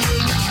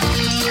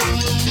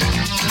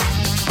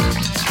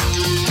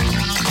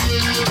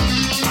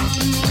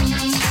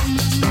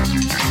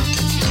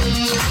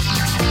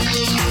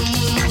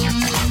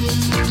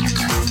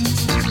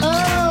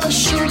 Oh,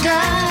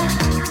 sugar,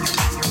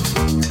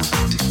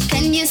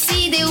 can you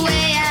see the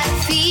way I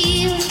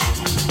feel?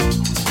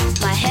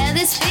 My head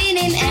is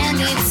spinning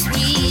and it's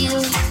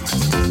real.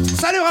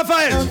 Salut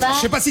Raphaël.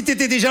 Je sais pas si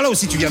t'étais déjà là ou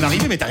si tu viens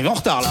d'arriver, mais t'arrives en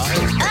retard là.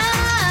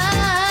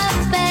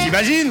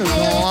 T'imagines,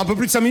 dans un peu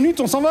plus de 5 minutes,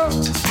 on s'en va.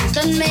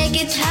 Don't make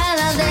it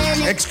harder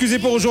than it. Excusez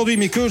pour aujourd'hui,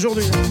 mais que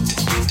aujourd'hui.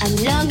 I'm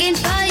longing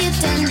for your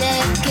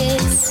tender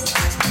kiss.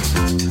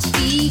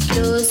 Be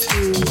close to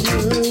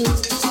you.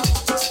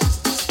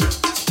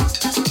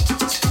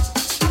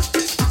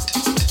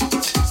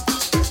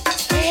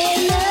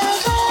 Hey,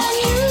 love on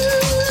you.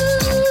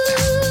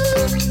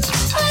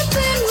 I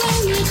feel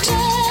when you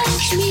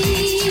touch me.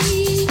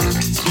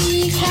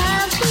 Be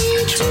happy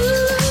too.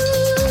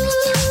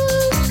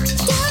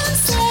 Don't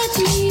set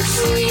me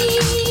free.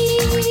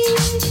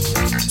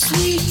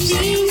 Sweet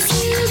things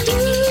you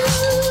do.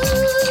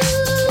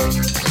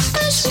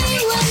 Touch me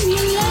when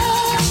you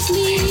love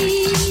me.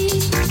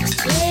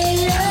 Lay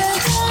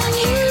love on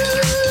you.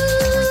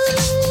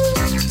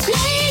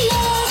 Lay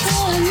love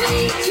on me.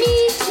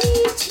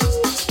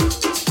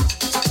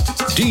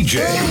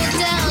 DJ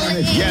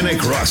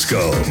Yannick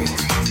Roscoe.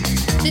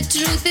 The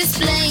truth is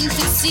plain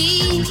to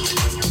see.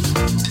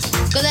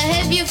 Cause I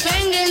have your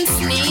fragrance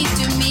near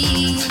to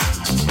me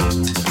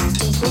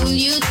to hold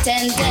you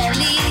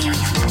tenderly.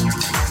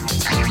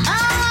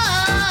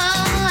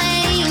 Oh,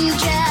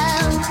 angel.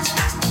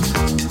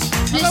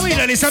 Ah oui, il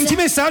a laissé un petit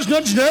message,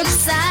 nudge, nudge.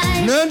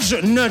 Nudge,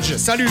 nudge,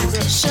 salut.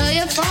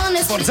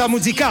 Forza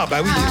Musica,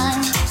 bah oui.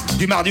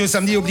 Du mardi au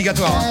samedi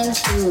obligatoire.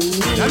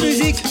 La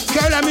musique,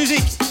 que la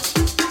musique.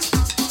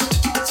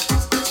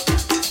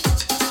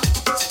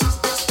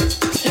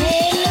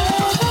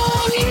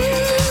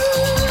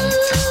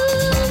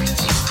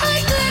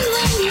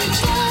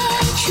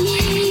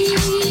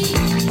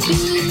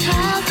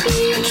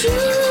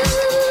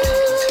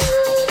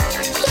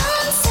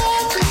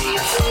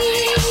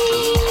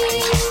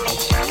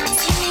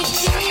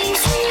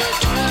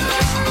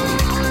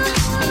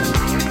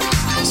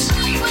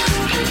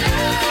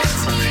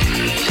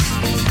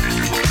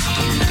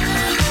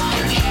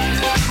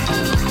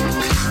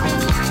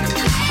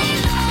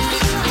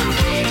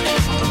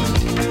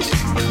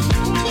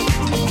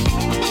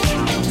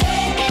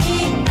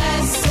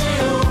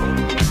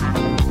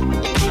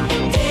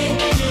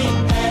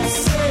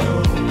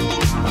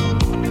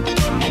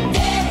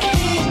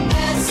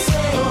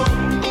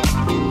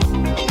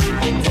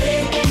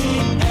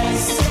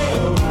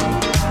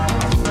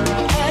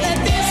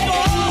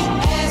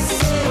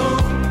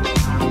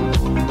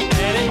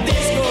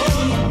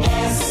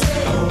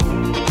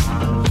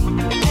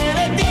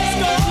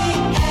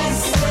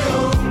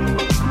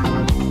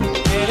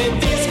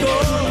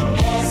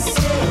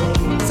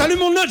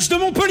 De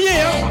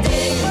Montpellier, hein.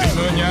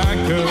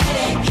 Démoniaque,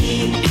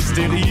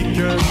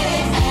 hystérique,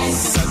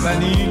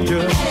 satanique,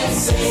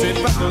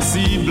 c'est pas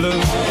possible.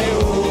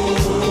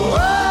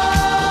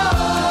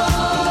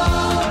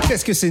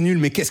 Qu'est-ce que c'est nul,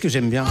 mais qu'est-ce que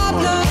j'aime bien.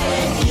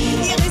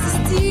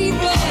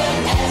 Irrésistible,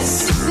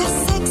 super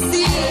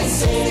sexy,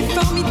 c'est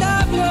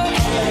formidable.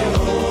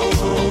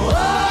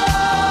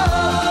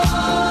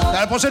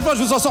 La prochaine fois,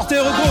 je vous en sortais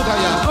heureux d'autres,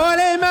 hein. Oh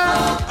les mains,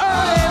 oh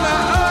les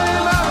mains, oh les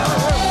mains.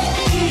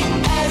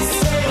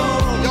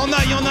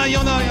 Il y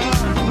en a.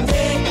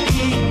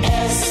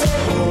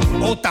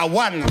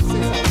 Ottawa.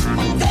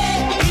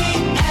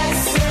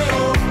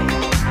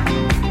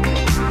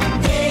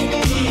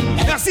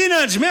 Merci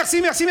Nudge,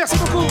 merci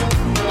beaucoup.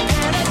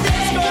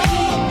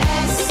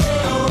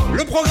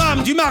 Le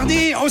programme du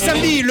mardi au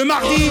samedi. Le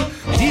mardi,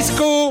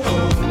 disco,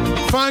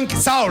 funk,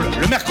 soul.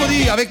 Le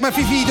mercredi, avec ma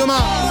fifi,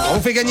 demain, on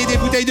vous fait gagner des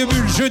bouteilles de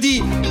bulles.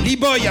 Jeudi,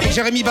 Lee-Boy avec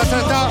Jérémy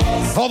Batata.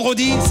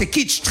 Vendredi, c'est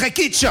kitsch, très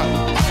kitsch.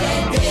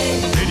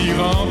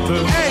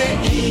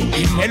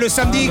 Et le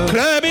samedi,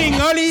 clubbing,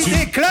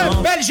 Holiday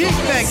Club Belgique,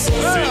 mec. C'est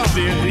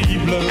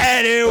terrible.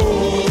 Elle est où?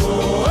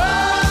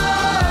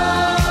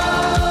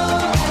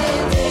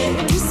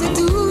 Tu sais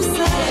douce,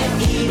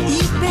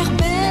 hyper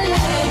belle,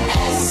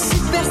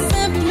 super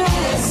simple,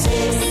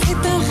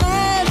 c'est un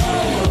rêve.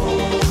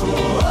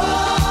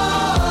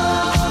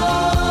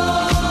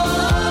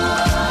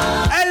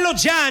 Hello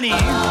Gianni.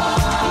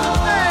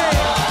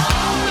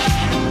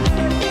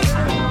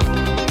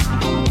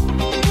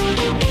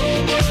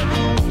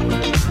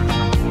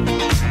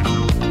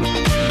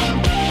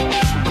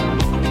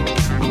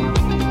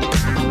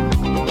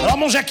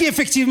 Mon Jackie,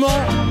 effectivement,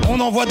 on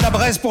envoie de la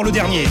braise pour le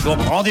dernier. Donc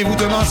rendez-vous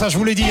demain, ça je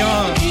vous l'ai dit,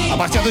 hein, à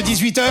partir de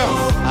 18h,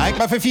 avec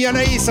ma fille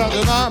Anaïs. Hein,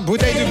 demain,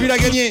 bouteille de bulle à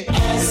gagner.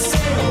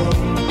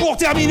 Pour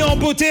terminer en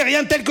beauté,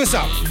 rien de tel que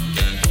ça.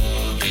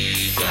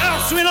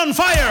 Earth, Wind and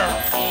Fire.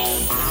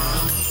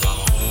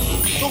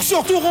 Donc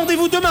surtout,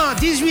 rendez-vous demain,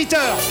 18h.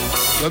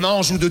 Demain,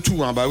 on joue de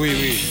tout, hein, bah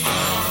oui.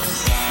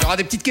 Il y aura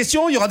des petites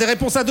questions, il y aura des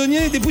réponses à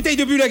donner, des bouteilles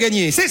de bulle à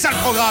gagner. C'est ça le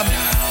programme.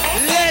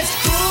 Let's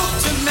go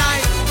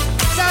tonight.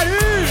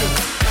 Salut.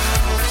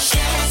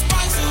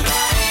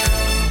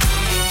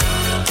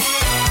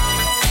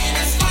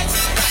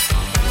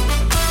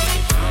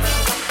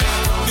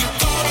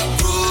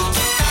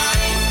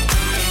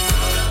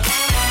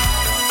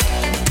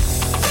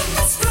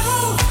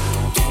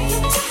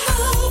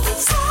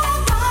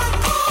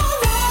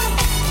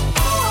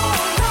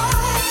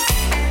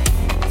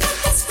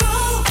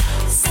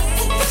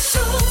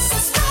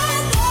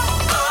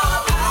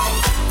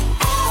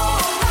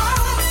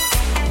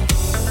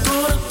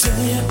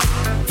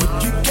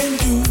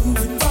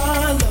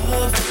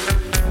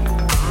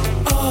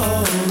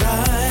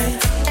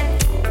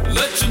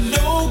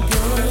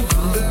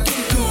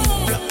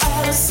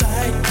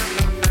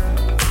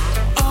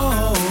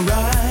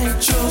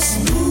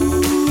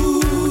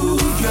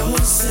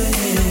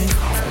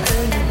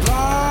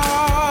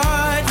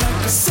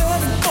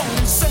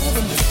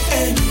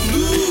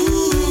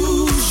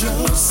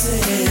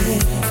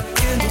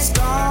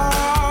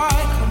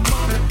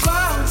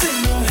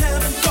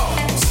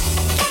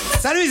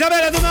 Salut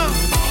Isabelle, à demain.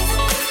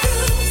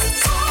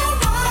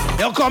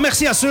 Et encore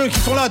merci à ceux qui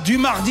sont là du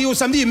mardi au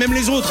samedi, et même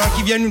les autres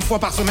qui viennent une fois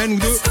par semaine ou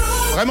deux.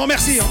 Vraiment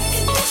merci.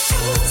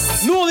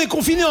 Nous on est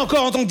confinés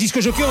encore en tant que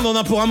disque jockey, on en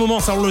a pour un moment,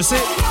 ça on le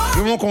sait. Et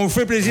Du moment qu'on vous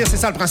fait plaisir, c'est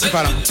ça le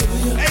principal.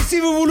 Et si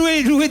vous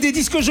voulez louer des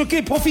disques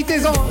jockeys,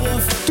 profitez-en.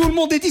 Tout le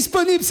monde est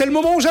disponible, c'est le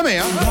moment ou jamais.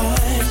 Hein.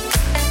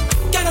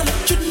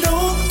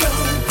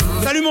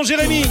 Salut mon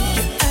Jérémy.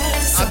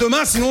 À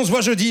demain, sinon on se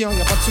voit jeudi, hein,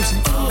 y a pas de souci.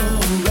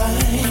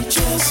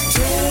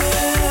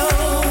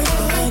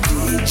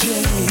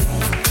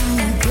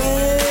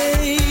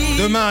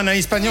 Demain,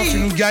 Anaïs Pagnan, tu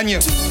nous gagnes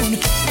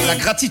la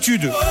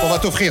gratitude qu'on va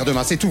t'offrir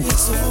demain, c'est tout.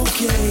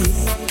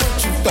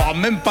 T'auras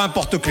même pas un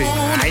porte-clés.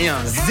 Rien,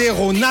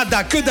 zéro,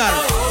 nada, que dalle.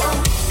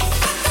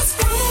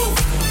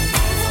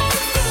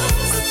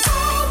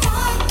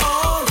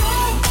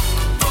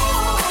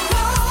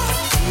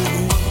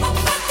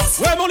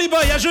 Ouais, mon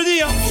boy, à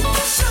jeudi, hein.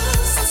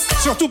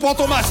 Surtout prends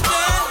ton masque.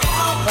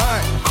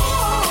 Ouais.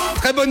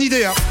 Très bonne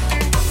idée, hein.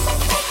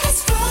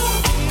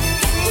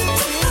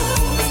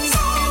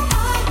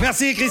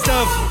 Merci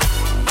Christophe.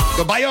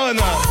 De Bayonne.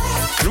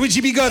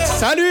 Luigi Bigotte.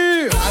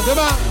 Salut. À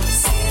demain.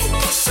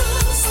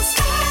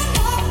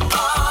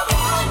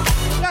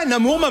 Ah,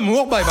 Namour,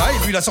 Mamour, bye bye.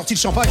 Lui, il a sorti le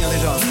champagne hein,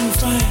 déjà.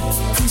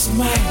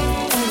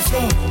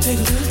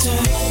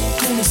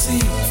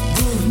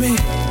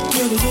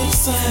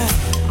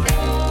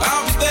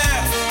 I'll be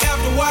there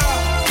after a while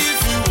if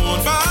you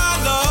want my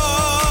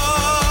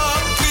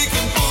love. We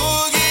can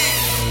boogie.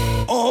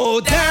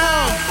 Oh, down.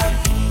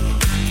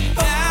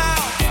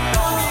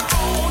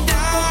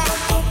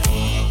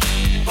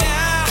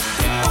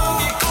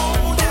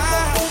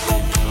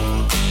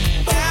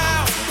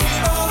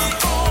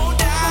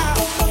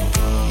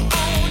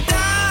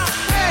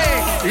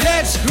 Hey,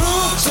 let's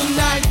groove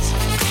tonight.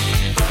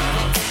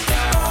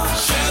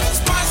 Share the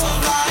spice of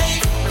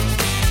life.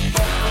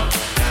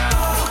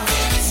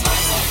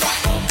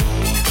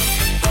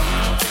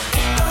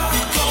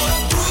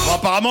 Bon,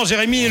 apparemment,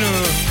 Jérémy,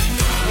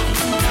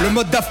 le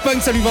mode Daft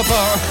Punk, ça lui va pas.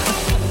 Hein.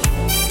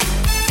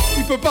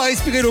 Il peut pas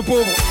respirer, le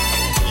pauvre.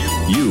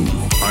 You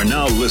are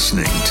now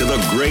listening to the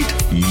great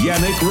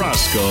Yannick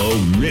Roscoe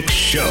Mix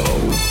Show.